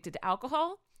getting addicted to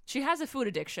alcohol. She has a food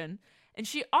addiction, and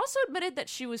she also admitted that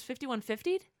she was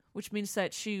 5150'd, which means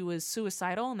that she was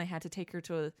suicidal, and they had to take her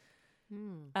to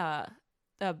a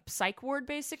psych ward,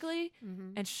 basically.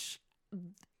 Mm-hmm. And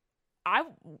I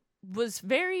was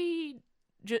very,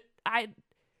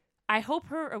 I hope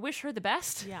I wish her the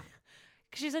best. Yeah.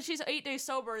 She said she's 8 days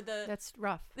sober. That's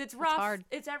rough. It's That's rough. hard.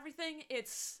 It's everything.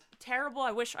 It's terrible.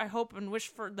 I hope and wish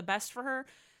for the best for her.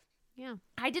 Yeah.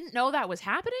 I didn't know that was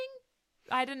happening.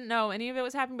 I didn't know any of it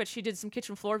was happening, but she did some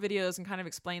kitchen floor videos and kind of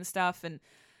explained stuff. And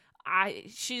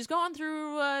she's going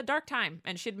through a dark time,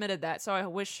 and she admitted that. So I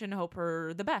wish and hope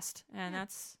her the best. And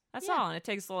that's all. And it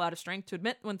takes a lot of strength to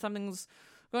admit when something's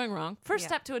going wrong. First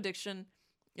step to addiction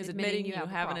is admitting you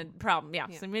have a problem. Yeah,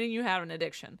 so admitting you have an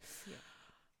addiction. Yeah.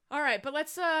 All right, but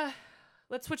let's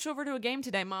switch over to a game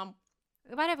today, Mom.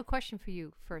 I have a question for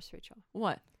you first, Rachel.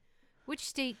 What? Which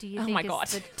state do you think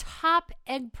is the top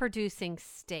egg-producing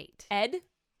state?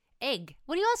 Egg.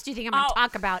 What else do you think I'm going to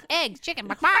talk about? Eggs, chicken. Oh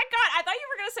my God, I thought you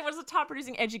were going to say what's the top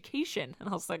producing education. And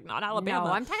I was like, not Alabama.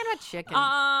 No, I'm talking about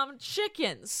chickens.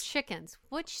 Chickens. Chickens.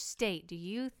 Which state do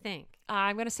you think?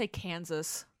 I'm going to say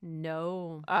Kansas.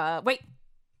 No. Wait.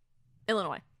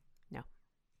 Illinois. No.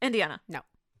 Indiana. No.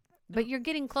 But you're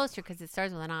getting closer because it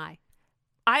starts with an I.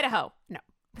 Idaho. No.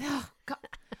 Oh, God.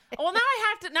 Well, now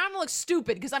I'm going to look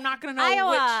stupid because I'm not going to know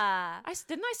Iowa.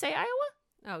 Didn't I say Iowa?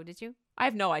 Oh, did you? I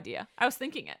have no idea. I was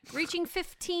thinking it. Reaching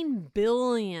 15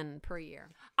 billion per year.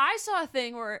 I saw a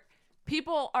thing where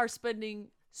people are spending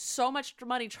so much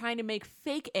money trying to make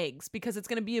fake eggs because it's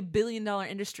going to be $1 billion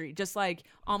industry, just like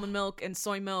almond milk and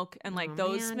soy milk and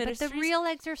those industries. But the real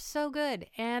eggs are so good,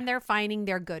 and they're finding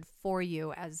they're good for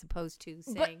you as opposed to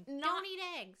saying, don't eat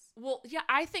eggs. Well, yeah,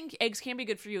 I think eggs can be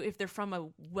good for you if they're from a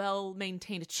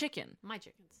well-maintained chicken. My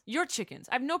chickens. Your chickens.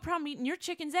 I have no problem eating your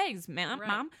chicken's eggs,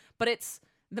 Mom. But it's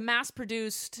the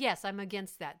mass-produced. Yes, I'm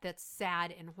against that. That's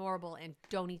sad and horrible, and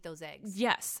don't eat those eggs.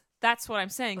 Yes, that's what I'm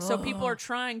saying. So people are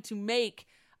trying to make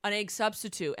an egg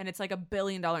substitute, and it's like $1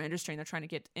 billion industry, and they're trying to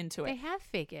get into it. They have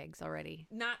fake eggs already.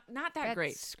 Not that That's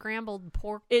great. Scrambled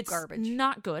pork garbage. It's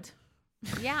not good.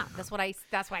 Yeah, that's why I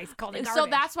called it garbage. So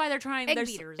that's why they're trying. Egg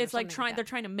beaters. It's like they're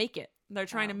trying to make it. They're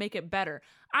trying to make it better.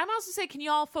 I'm also saying, can you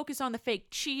all focus on the fake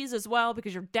cheese as well,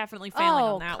 because you're definitely failing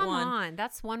on that come one. on.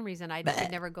 That's one reason I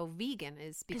would never go vegan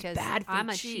is because I'm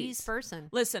a cheese person.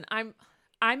 Listen,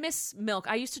 I miss milk.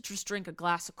 I used to just drink a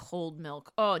glass of cold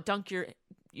milk. Oh, dunk your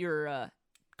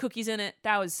cookies in it.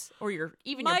 That was, or your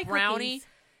brownie. Cookies.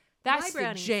 That's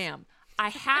the jam. I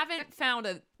haven't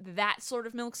found that sort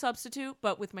of milk substitute,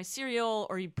 but with my cereal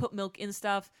or you put milk in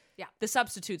stuff, the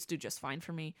substitutes do just fine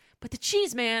for me. But the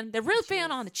cheese, man, they're really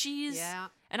fan on the cheese. Yeah.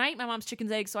 And I eat my mom's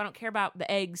chicken's eggs, so I don't care about the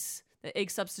eggs, the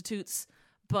egg substitutes.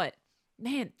 But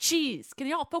man, cheese. Can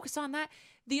y'all focus on that?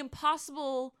 The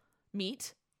Impossible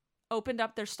meat opened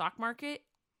up their stock market,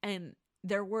 and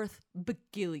they're worth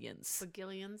bagillions.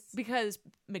 Because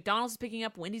McDonald's is picking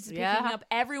up, Wendy's is picking up,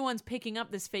 everyone's picking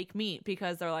up this fake meat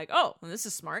because they're like, oh, well, this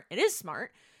is smart. It is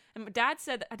smart. And my dad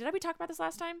said, did we talk about this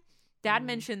last time? Dad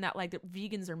mentioned that the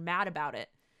vegans are mad about it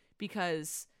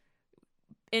because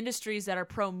industries that are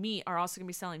pro meat are also going to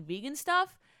be selling vegan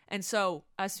stuff. And so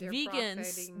they're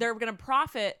vegans, they're going to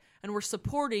profit, and we're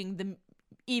supporting the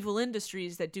evil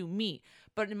industries that do meat.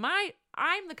 But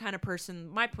I'm the kind of person,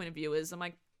 my point of view is, I'm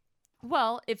like,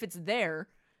 well, if it's there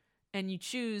and you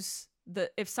choose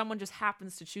if someone just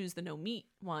happens to choose the no meat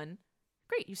one,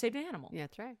 great, you saved an animal. Yeah,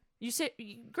 that's right. You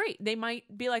say, great. They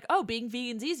might be like, oh, being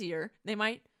vegan's easier. They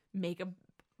might make a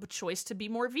choice to be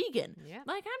more vegan. Yeah.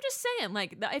 I'm just saying,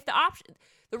 if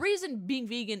the reason being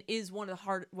vegan is one of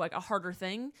the a harder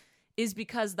thing is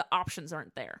because the options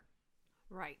aren't there.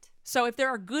 Right. So if there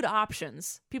are good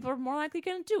options, people are more likely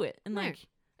going to do it. And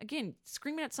again,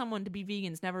 screaming at someone to be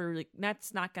vegan is never really,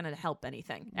 that's not going to help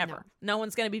anything ever. No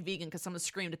one's going to be vegan because someone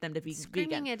screamed at them to be vegan.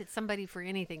 Screaming at somebody for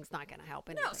anything's not going to help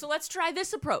anything. No, so let's try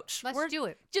this approach. Let's do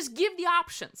it. Just give the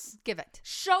options. Give it.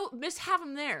 Have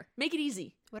them there. Make it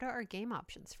easy. What are our game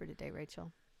options for today,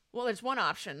 Rachel? Well, there's one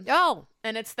option. Oh.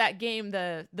 And it's that game,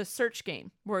 the search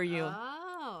game, where you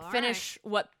finish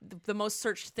what the most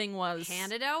searched thing was.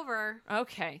 Hand it over.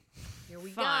 Okay. Here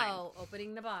we go.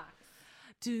 Opening the box.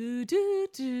 Do, do,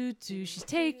 do, do. She's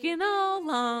taking a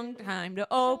long time to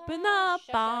open the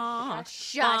box.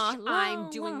 Shush. I'm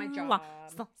doing my job.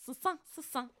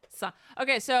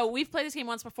 Okay, so we've played this game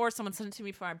once before. Someone sent it to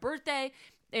me for my birthday.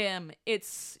 It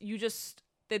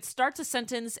starts a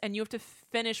sentence, and you have to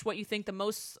finish what you think the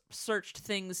most searched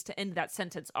things to end that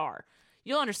sentence are.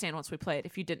 You'll understand once we play it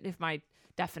if my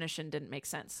definition didn't make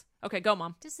sense. Okay, go,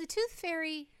 Mom. Does the Tooth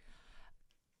Fairy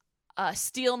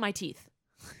Steal my teeth.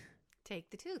 Take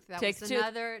the tooth. That Take was the tooth.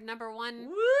 another number one.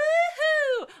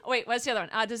 Woohoo! Wait, what's the other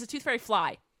one? Does the tooth fairy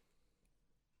fly?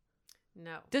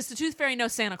 No. Does the tooth fairy know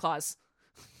Santa Claus?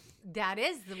 That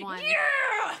is the one.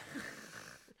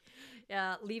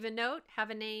 Yeah! Leave a note, have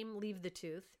a name, leave the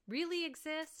tooth. Really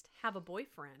exist, have a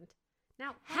boyfriend.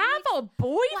 Now, Have a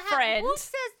boyfriend? who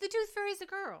says the tooth fairy's a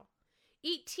girl?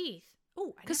 Eat teeth. Oh, I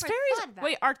never Because thought fairies, of that.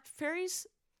 wait, are fairies,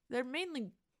 they're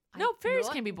mainly, no, fairies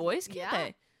can be boys, can't yeah.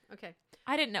 they? Okay.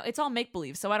 I didn't know. It's all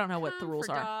make-believe, so I don't know what the Come rules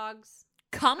for are. Dogs.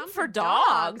 Come for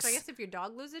dogs? I guess if your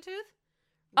dog loses a tooth.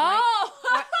 Oh!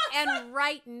 And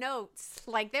write notes.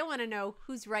 Like they want to know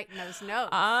who's writing those notes.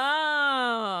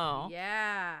 Oh.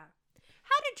 Yeah.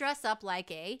 How to dress up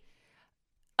like a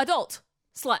Adult.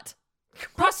 Slut.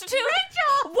 Prostitute.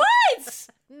 Rachel! What?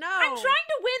 No. I'm trying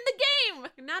to win the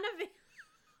game. None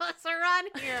of us are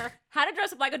on here. How to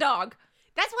dress up like a dog.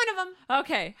 That's one of them.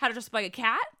 Okay. How to dress up like a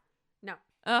cat? No.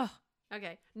 Oh.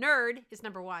 Okay. Nerd is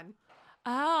number one.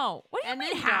 Oh. What do you And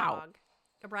mean then how? dog.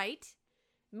 Right.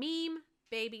 Meme,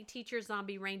 baby, teacher,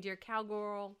 zombie, reindeer,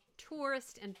 cowgirl,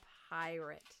 tourist, and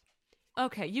pirate.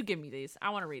 Okay, you give me these. I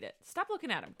want to read it. Stop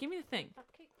looking at them. Give me the thing.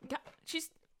 Okay. She's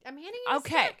I'm handing you a Okay.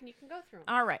 stack and you can go through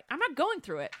them. all right. I'm not going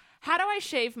through it. How do I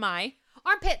shave my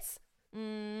Armpits.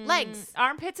 Legs.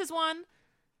 Armpits is one.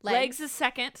 Legs is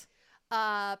second.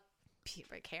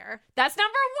 Pubic hair. That's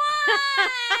number one.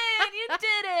 You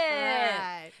did it.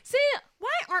 Right. See, why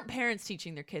aren't parents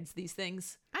teaching their kids these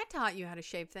things? I taught you how to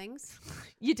shave things.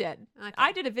 You did. Okay.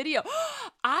 I did a video.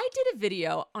 I did a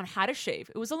video on how to shave.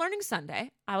 It was a Learning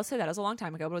Sunday. I will say that. It was a long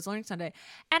time ago, but it was a Learning Sunday.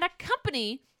 And a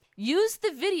company used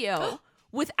the video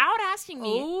without asking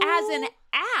me as an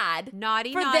ad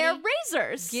Naughty, for naughty. their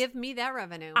razors. Give me that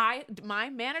revenue. My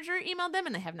manager emailed them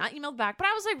and they have not emailed back. But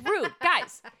I was like, rude.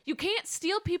 Guys, you can't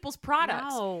steal people's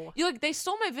products. No. You they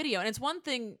stole my video. And it's one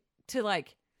thing to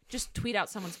just tweet out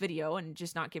someone's video and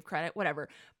just not give credit, whatever.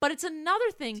 But it's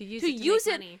another thing to use make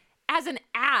it money. as an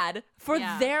ad for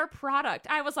Yeah. their product.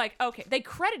 I was like, okay, they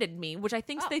credited me, which I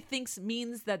think they thinks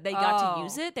means that they got to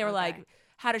use it. They were like, okay.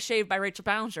 "How to Shave by Rachel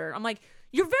Ballinger." I'm like,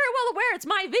 you're very well aware it's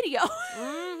my video.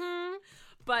 Mm-hmm.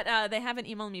 But they haven't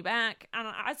emailed me back.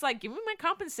 I was like, give me my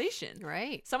compensation.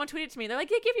 Right. Someone tweeted to me. They're like,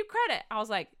 yeah, give you credit. I was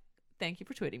like, thank you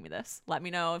for tweeting me this. Let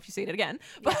me know if you see it again.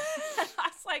 But I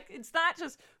was like, it's not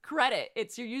just credit.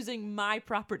 It's you're using my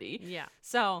property. Yeah.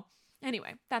 So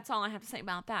anyway, that's all I have to say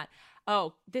about that.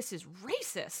 Oh, this is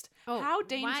racist. How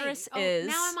dangerous why? is...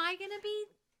 Now am I going to be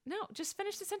No, just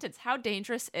finish the sentence. How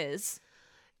dangerous is...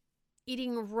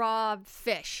 eating raw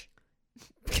fish?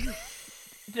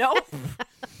 Nope.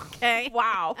 Okay.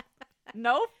 Wow.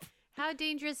 Nope. How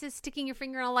dangerous is sticking your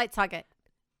finger in a light socket?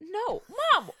 No.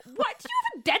 Mom, what? Do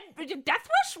you have a death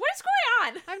wish? What is going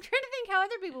on? I'm trying to think how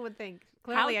other people would think.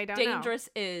 Clearly, I don't know. How dangerous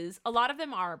is...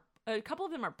 A couple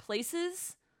of them are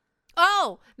places.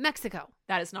 Oh, Mexico.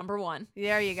 That is number one.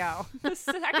 There you go. The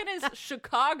second is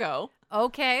Chicago.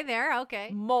 Okay, there. Okay.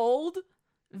 Mold.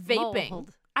 Vaping.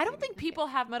 Mold. I don't think people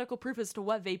have medical proof as to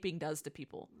what vaping does to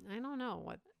people. I don't know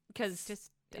what. Because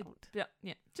Just don't.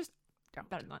 just Don't.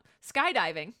 better not.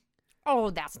 Skydiving. Oh,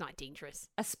 that's not dangerous.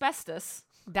 Asbestos.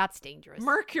 That's dangerous.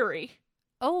 Mercury.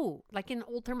 Oh, like in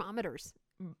old thermometers.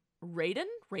 Radon?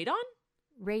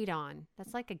 Radon.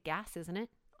 That's like a gas, isn't it?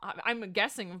 I'm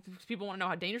guessing if people want to know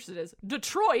how dangerous it is.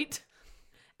 Detroit.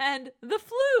 And the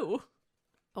flu.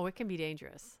 Oh, it can be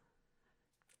dangerous.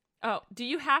 Oh, do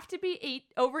you have to be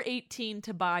over 18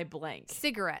 to buy blank?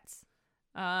 Cigarettes.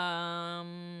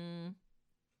 No.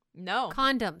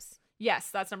 Condoms. Yes,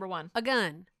 that's number one. A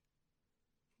gun.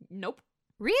 Nope.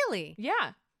 Really?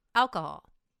 Yeah. Alcohol.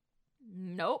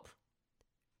 Nope.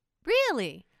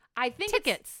 Really? I think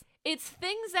Tickets. It's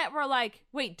things that were like,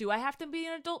 wait, do I have to be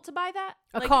an adult to buy that?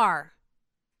 A Like, car.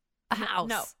 A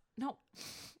house. No.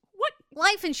 What?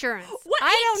 Life insurance. What?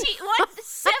 I 18? What?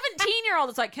 17-year-old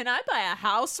is like, can I buy a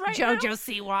house right now? Jojo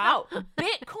Siwa. No.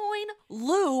 Bitcoin,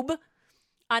 lube,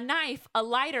 a knife, a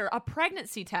lighter, a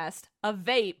pregnancy test, a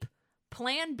vape,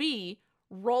 Plan B,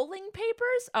 rolling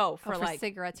papers. Oh, for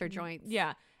cigarettes or joints.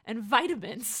 Yeah, and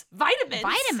vitamins. Vitamins.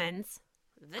 Vitamins.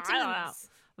 I don't know.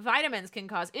 Vitamins can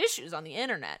cause issues on the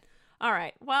internet. All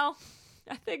right. Well,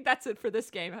 I think that's it for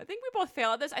this game. I think we both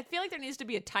fail at this. I feel like there needs to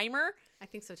be a timer. I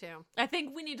think so too. I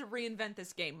think we need to reinvent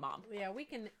this game, Mom. Yeah, we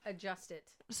can adjust it.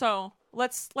 So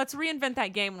let's reinvent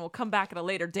that game, and we'll come back at a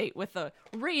later date with a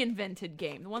reinvented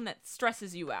game, the one that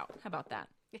stresses you out. How about that?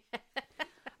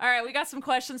 All right, we got some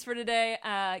questions for today.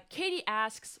 Katie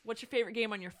asks, what's your favorite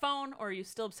game on your phone, or are you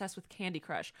still obsessed with Candy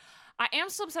Crush? I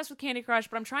am still obsessed with Candy Crush,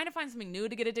 but I'm trying to find something new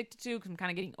to get addicted to because I'm kind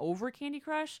of getting over Candy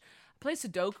Crush. I play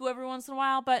Sudoku every once in a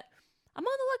while, but I'm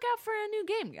on the lookout for a new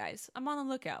game, guys. I'm on the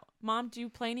lookout. Mom, do you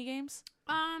play any games?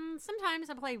 Sometimes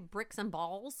I play bricks and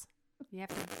balls. You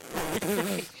have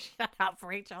to shut up,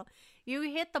 Rachel. You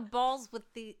hit the bricks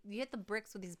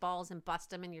with these balls and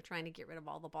bust them, and you're trying to get rid of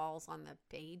all the balls on the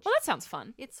page. Well, that sounds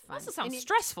fun. It's fun. Also sounds And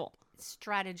stressful. It's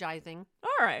strategizing.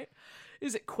 All right.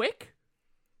 Is it quick?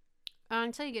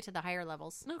 Until you get to the higher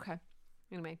levels. Okay.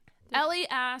 Anyway. Ellie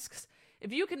asks,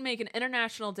 if you could make an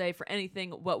international day for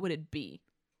anything, what would it be?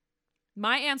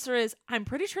 My answer is, I'm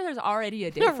pretty sure there's already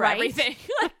a day for Right? everything.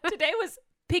 Today was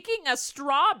picking a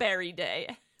strawberry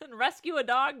day and rescue a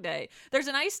dog day. There's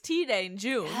an iced tea day in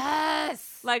June.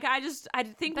 Yes. Like, I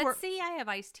think But see, I have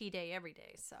iced tea day every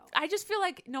day, so. I just feel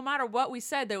like no matter what we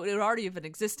said, that it would already have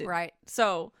existed. Right.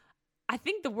 So I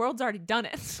think the world's already done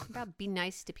it. About be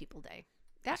nice to people day.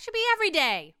 That should be every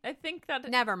day. I think that...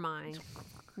 Never mind.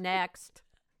 Next.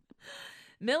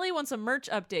 Millie wants a merch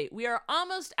update. We are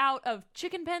almost out of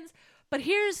chicken pens, but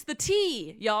here's the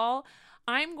tea, y'all.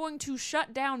 I'm going to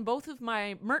shut down both of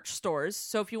my merch stores.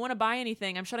 So if you want to buy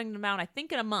anything, I'm shutting them down, I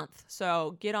think, in a month.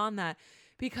 So get on that,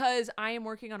 because I am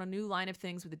working on a new line of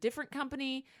things with a different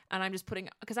company, and I'm just putting,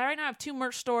 because I right now have 2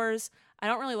 merch stores. I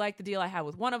don't really like the deal I have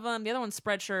with one of them. The other one's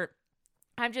Spreadshirt.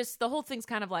 The whole thing's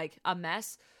kind of like a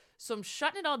mess. So I'm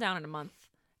shutting it all down in a month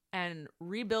and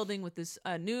rebuilding with this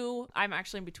new, I'm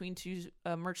actually in between 2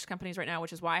 merch companies right now,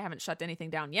 which is why I haven't shut anything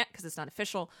down yet, because it's not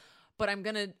official. But I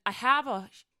have a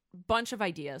bunch of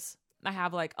ideas. I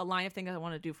have like a line of things I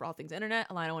want to do for all things internet,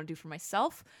 a line I want to do for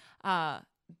myself. I've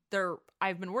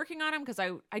been working on them because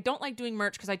I don't like doing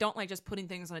merch, because I don't like just putting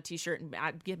things on a t-shirt and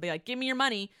be like, give me your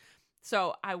money.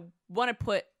 So I want to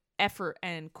put effort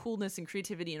and coolness and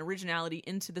creativity and originality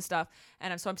into the stuff.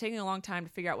 And so I'm taking a long time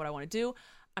to figure out what I want to do.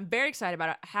 I'm very excited about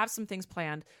it. I have some things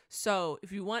planned. So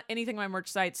if you want anything on my merch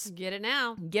sites, Get it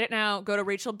now. get it now. Go to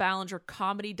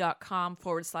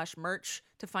rachelballingercomedy.com/merch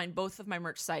to find both of my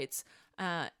merch sites.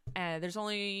 And there's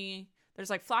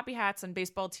like floppy hats and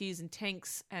baseball tees and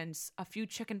tanks and a few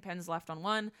chicken pens left on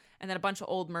one, and then a bunch of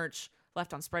old merch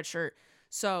left on Spreadshirt.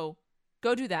 So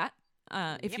go do that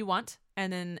if you want.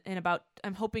 And then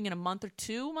I'm hoping in a month or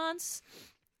 2 months,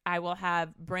 I will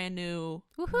have brand new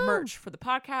merch for the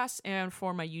podcast and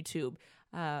for my YouTube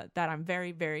that I'm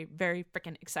very, very, very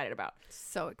freaking excited about.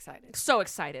 So excited. So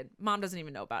excited. Mom doesn't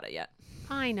even know about it yet.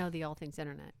 I know the All Things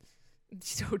Internet.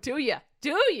 So do ya?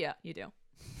 Do ya? You do.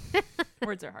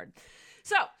 Words are hard.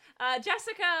 So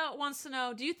Jessica wants to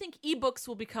know, do you think ebooks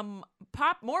will become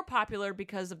more popular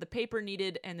because of the paper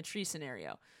needed and the tree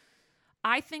scenario?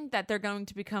 I think that they're going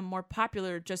to become more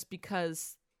popular just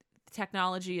because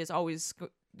technology is always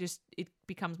it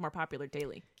becomes more popular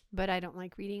daily. But I don't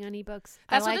like reading on ebooks.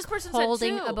 That's I what like this person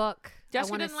holding said too. a book. Jessica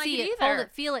I want to didn't like see it it, either. hold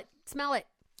it, feel it, smell it.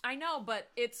 I know, but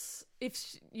if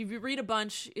you read a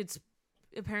bunch, it's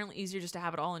apparently easier just to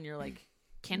have it all in your like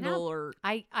Kindle or.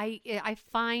 I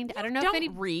find I don't know if any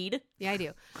read. Yeah, I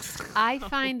do. I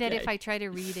find that Okay. if I try to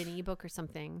read an ebook or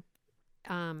something,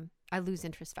 I lose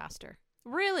interest faster.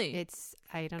 Really?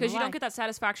 I don't know Because you why. don't get that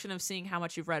satisfaction of seeing how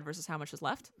much you've read versus how much is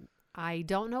left. I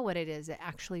don't know what it is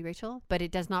actually, Rachel, but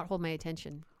it does not hold my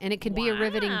attention, and it can be a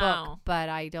riveting Wow. book, but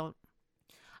I don't.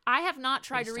 I have not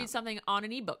tried to just read don't. something on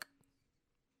an ebook.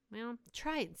 Well,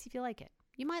 try it and see if you like it.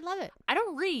 You might love it. I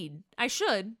don't read. I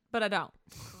should, but I don't.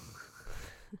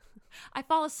 I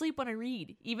fall asleep when I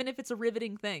read, even if it's a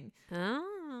riveting thing.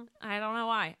 Oh, I don't know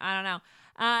why. I don't know.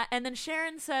 And then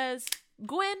Sharon says,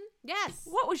 Gwen, yes.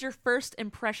 what was your first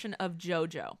impression of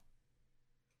JoJo?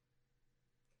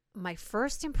 My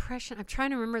first impression. I'm trying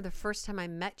to remember the first time I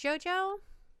met JoJo.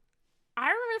 I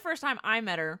remember the first time I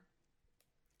met her,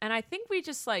 and I think we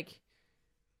just like,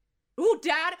 ooh,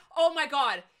 Dad! Oh my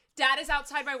God, Dad is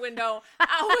outside my window.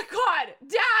 Oh my God,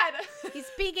 Dad! He's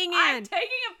peeking I'm in. taking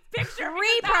a picture.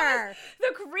 because that Creeper. was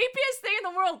the creepiest thing in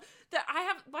the world. That I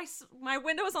have my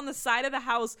window is on the side of the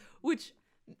house. Which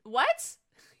what?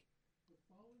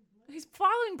 He's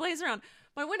following Blaze around.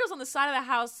 My window's on the side of the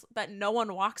house that no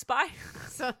one walks by.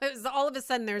 So all of a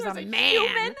sudden there's a man.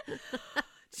 Human.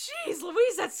 Jeez,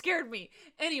 Louise, that scared me.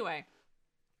 Anyway,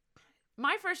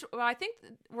 I think,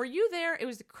 were you there? It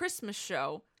was the Christmas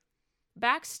show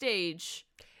backstage.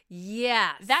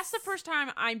 Yes. That's the first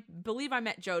time I believe I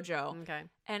met JoJo. Okay.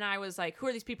 And I was like, who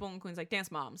are these people? And Queen's like, dance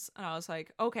moms. And I was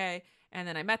like, okay. And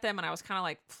then I met them and I was kind of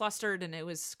like flustered and it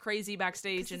was crazy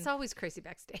backstage. And It's always crazy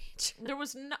backstage. there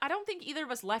was I don't think either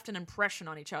of us left an impression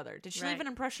on each other. Did she leave Right. an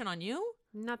impression on you?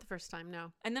 Not the first time,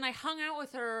 no. And then I hung out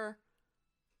with her,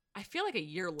 I feel like a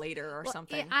year later or Well,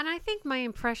 something. yeah, and I think my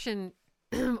impression,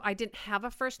 I didn't have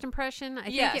a first impression. I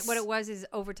think Yes. what it was is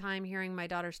over time hearing my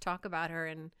daughters talk about her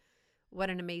and what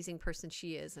an amazing person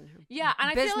she is, and her and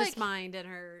I business feel like mind, and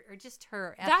her, or just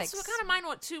her ethics. that's what kind of mine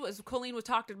what too was Colleen was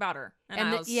talked about her, and And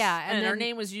I the- was, yeah, and and her then-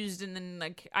 name was used, and then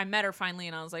like I met her finally,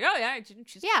 and I was like, oh yeah,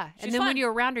 she's and then fun. when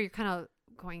you're around her, you're kind of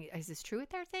going, is this true what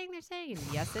they're saying? They're saying,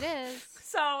 and yes, it is.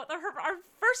 So our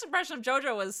first impression of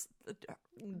JoJo was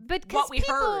But because what we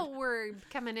people heard. were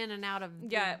coming in and out of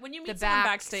When you the meet someone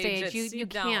backstage, backstage, you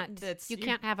can't you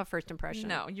can't have a first impression.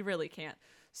 No, you really can't.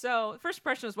 So first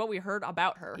impression is what we heard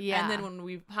about her. Yeah. And then when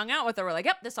we hung out with her, we're like,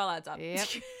 yep, this all adds up. Yep.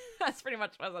 That's pretty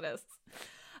much what it is.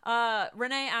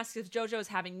 Renee asks if JoJo is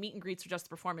having meet and greets or just the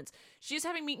performance. She's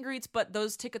having meet and greets, but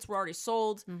those tickets were already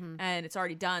sold and it's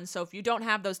already done. So if you don't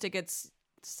have those tickets,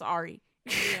 sorry.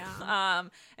 Yeah.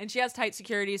 And she has tight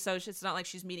security, so it's not like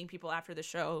she's meeting people after the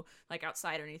show, like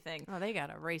outside or anything. Oh, they got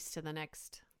to race to the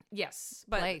next. Yes,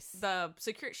 but place. the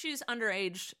security, she's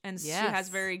underage and she Yes. has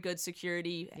very good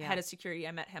security. Yeah. Head of security,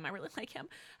 I met him. I really like him.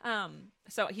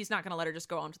 So he's not going to let her just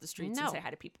go onto the streets and No. say hi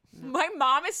to people. My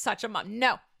mom is such a mom.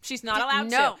 No, she's not allowed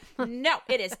No. to. No,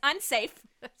 it is unsafe.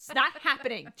 It's not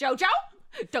happening. JoJo,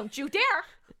 don't you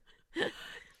dare.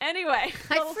 Anyway,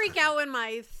 I freak out when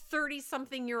my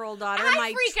 30-something-year-old daughter.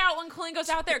 I freak out when Colleen goes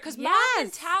out there because mob Yes.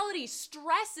 mentality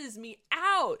stresses me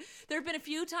out. There have been a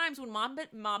few times when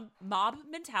mob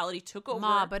mentality took over.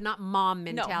 Mob, but not mom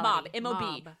No, mentality. mob,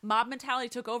 M-O-B. Mob mentality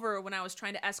took over when I was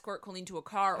trying to escort Colleen to a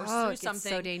car or Oh, through it gets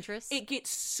something. so dangerous. It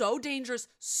gets so dangerous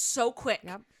so quick.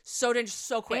 Yep. So dangerous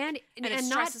so quick. And it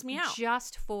stresses not me out.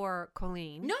 just for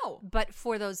Colleen. No. But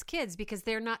for those kids, because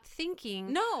they're not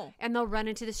thinking. No. And they'll run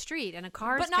into the street and a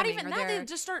car's But not coming, even or that. They they're-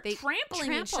 just start they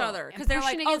trampling each trample other and because they're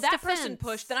like, pushing oh, against that a person fence.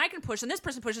 pushed, then I can push, and this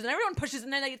person pushes, and everyone pushes,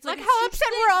 and then it's Like like how a huge upset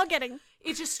thing. we're all getting.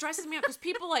 It just stresses me out because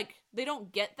people like they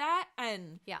don't get that,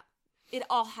 and Yeah. it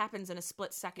all happens in a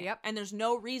split second. Yep. And there's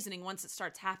no reasoning once it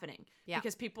starts happening. Yeah.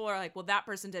 Because people are like, well, that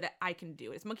person did it, I can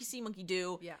do it. It's monkey see, monkey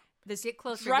do. Yeah. This Get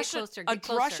closer, rush get closer, a get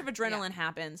rush closer. of adrenaline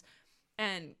happens.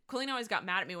 And Colleen always got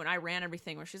mad at me when I ran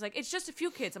everything where she's like, it's just a few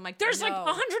kids. I'm like, there's like No.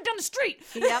 100 down the street.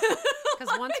 Yep.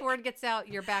 Because once word gets out,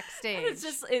 you're backstage. It's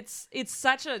just it's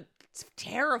such a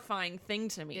terrifying thing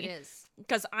to me. It is.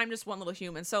 Because I'm just one little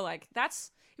human. So like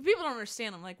that's if people don't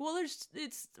understand, I'm like, well,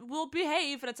 we'll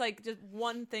behave, and it's like just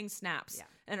one thing snaps, Yeah.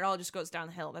 and it all just goes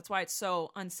downhill. That's why it's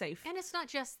so unsafe. And it's not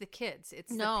just the kids.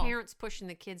 It's No. the parents pushing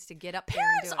the kids to get up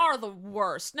Parents there and do are the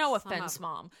worst. No Some offense, of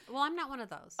Mom. it. Well, I'm not one of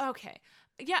those. Okay,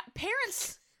 yeah,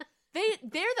 parents, they're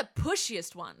the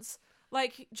pushiest ones.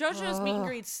 Like JoJo's meet and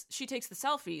greets, she takes the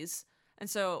selfies, and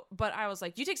so, but I was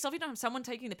like, do you take selfies? Don't have someone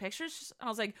taking the pictures? I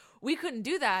was like, we couldn't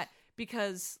do that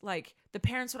because like the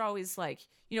parents would always like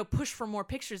push for more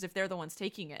pictures if they're the ones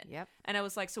taking it. Yep. And I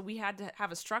was like, so we had to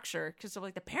have a structure because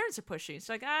like the parents are pushing. It's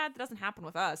like that doesn't happen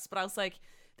with us. But I was like,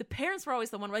 the parents were always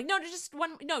the one like, no, just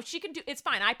one. No, she can do. It's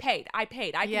fine. I paid. I can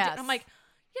do. Yes. And I'm like,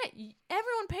 yeah,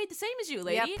 everyone paid the same as you,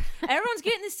 lady. Yep. Everyone's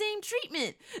getting the same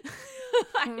treatment.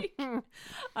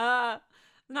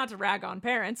 Not to rag on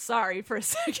parents. Sorry for a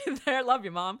second there. Love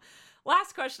you, Mom.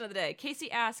 Last question of the day.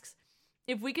 Casey asks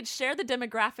if we could share the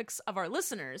demographics of our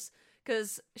listeners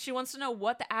because she wants to know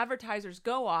what the advertisers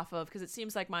go off of because it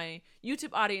seems like my YouTube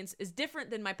audience is different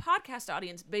than my podcast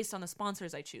audience based on the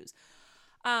sponsors I choose.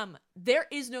 There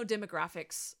is no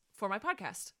demographics for my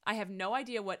podcast. I have no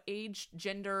idea what age,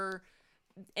 gender,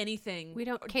 anything. We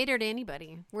don't cater to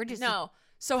anybody. We're just No.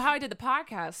 So how I did the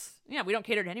podcast, yeah, we don't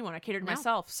cater to anyone. I cater to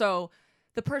myself. So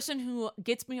the person who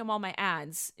gets me on all my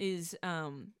ads is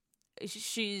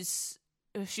she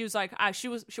was like she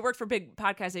worked for a big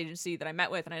podcast agency that I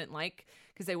met with and I didn't like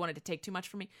because they wanted to take too much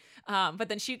from me. But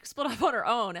then she split up on her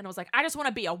own and was like, I just want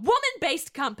to be a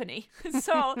woman-based company.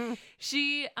 So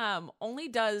she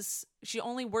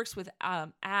only works with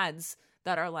ads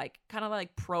that are like kind of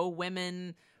like pro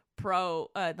women,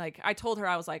 like I told her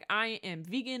I was like, I am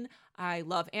vegan, I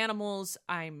love animals,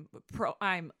 I'm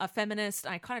a feminist.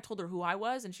 I kind of told her who I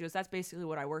was and she goes, that's basically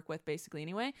what I work with basically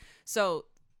anyway. So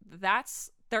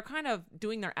they're kind of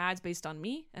doing their ads based on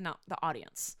me and not the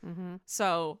audience. Mm-hmm.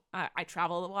 So I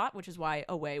travel a lot, which is why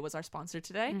Away was our sponsor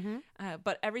today. Mm-hmm.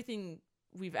 But everything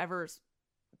we've ever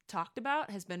talked about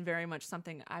has been very much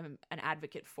something I'm an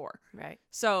advocate for. Right.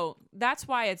 So that's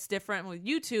why it's different. With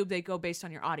YouTube, they go based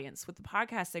on your audience. With the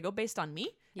podcast, they go based on me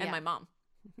and Yeah. my mom.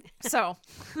 So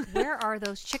Where are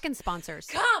those chicken sponsors?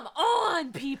 come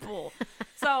on, people.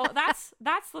 So that's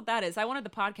what that is. I wanted the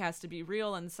podcast to be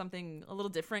real and something a little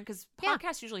different because Yeah.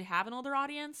 podcasts usually have an older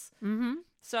audience. Mm-hmm.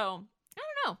 So I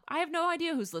don't know. I have no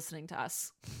idea who's listening to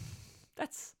us.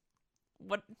 That's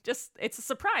it's a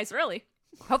surprise, really.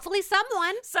 Hopefully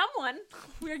Someone.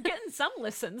 We're getting some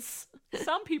listens.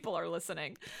 Some people are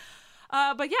listening.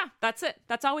 But yeah, that's it.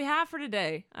 That's all we have for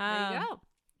today. There you go.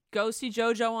 go see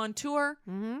JoJo on tour.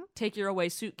 Take your away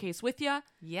suitcase with you.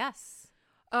 Yes.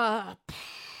 And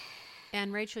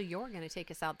Rachel, you're going to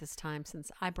take us out this time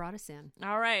since I brought us in.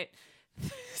 All right.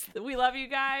 We love you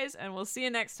guys, and we'll see you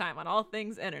next time on All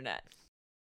Things Internet.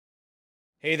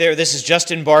 Hey there, this is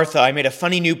Justin Bartha. I made a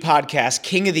funny new podcast,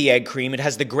 King of the Egg Cream. It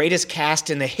has the greatest cast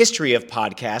in the history of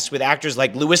podcasts with actors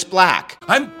like Louis Black.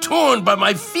 I'm torn by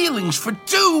my feelings for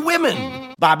two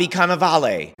women. Bobby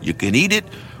Cannavale. You can eat it,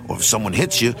 or if someone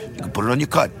hits you, you can put it on your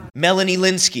cut. Melanie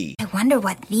Linsky. I wonder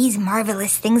what these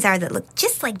marvelous things are that look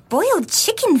just like boiled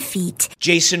chicken feet.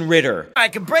 Jason Ritter. I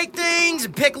can break things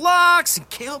and pick locks and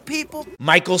kill people.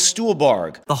 Michael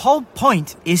Stuhlbarg. The whole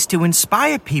point is to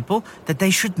inspire people that they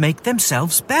should make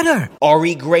themselves better.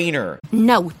 Ari Grainer.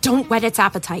 No, don't whet its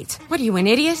appetite. What are you, an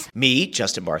idiot? Me,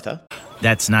 Justin Bartha.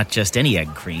 That's not just any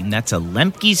egg cream, that's a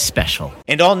Lemke's special.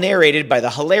 And all narrated by the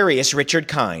hilarious Richard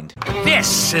Kind.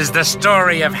 This is the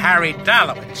story of Harry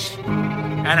Dalowitz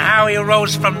and how he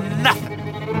rose from nothing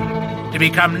to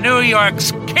become New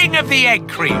York's King of the Egg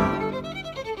Cream.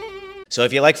 So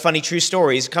if you like funny true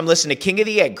stories, come listen to King of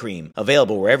the Egg Cream,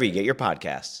 available wherever you get your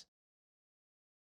podcasts.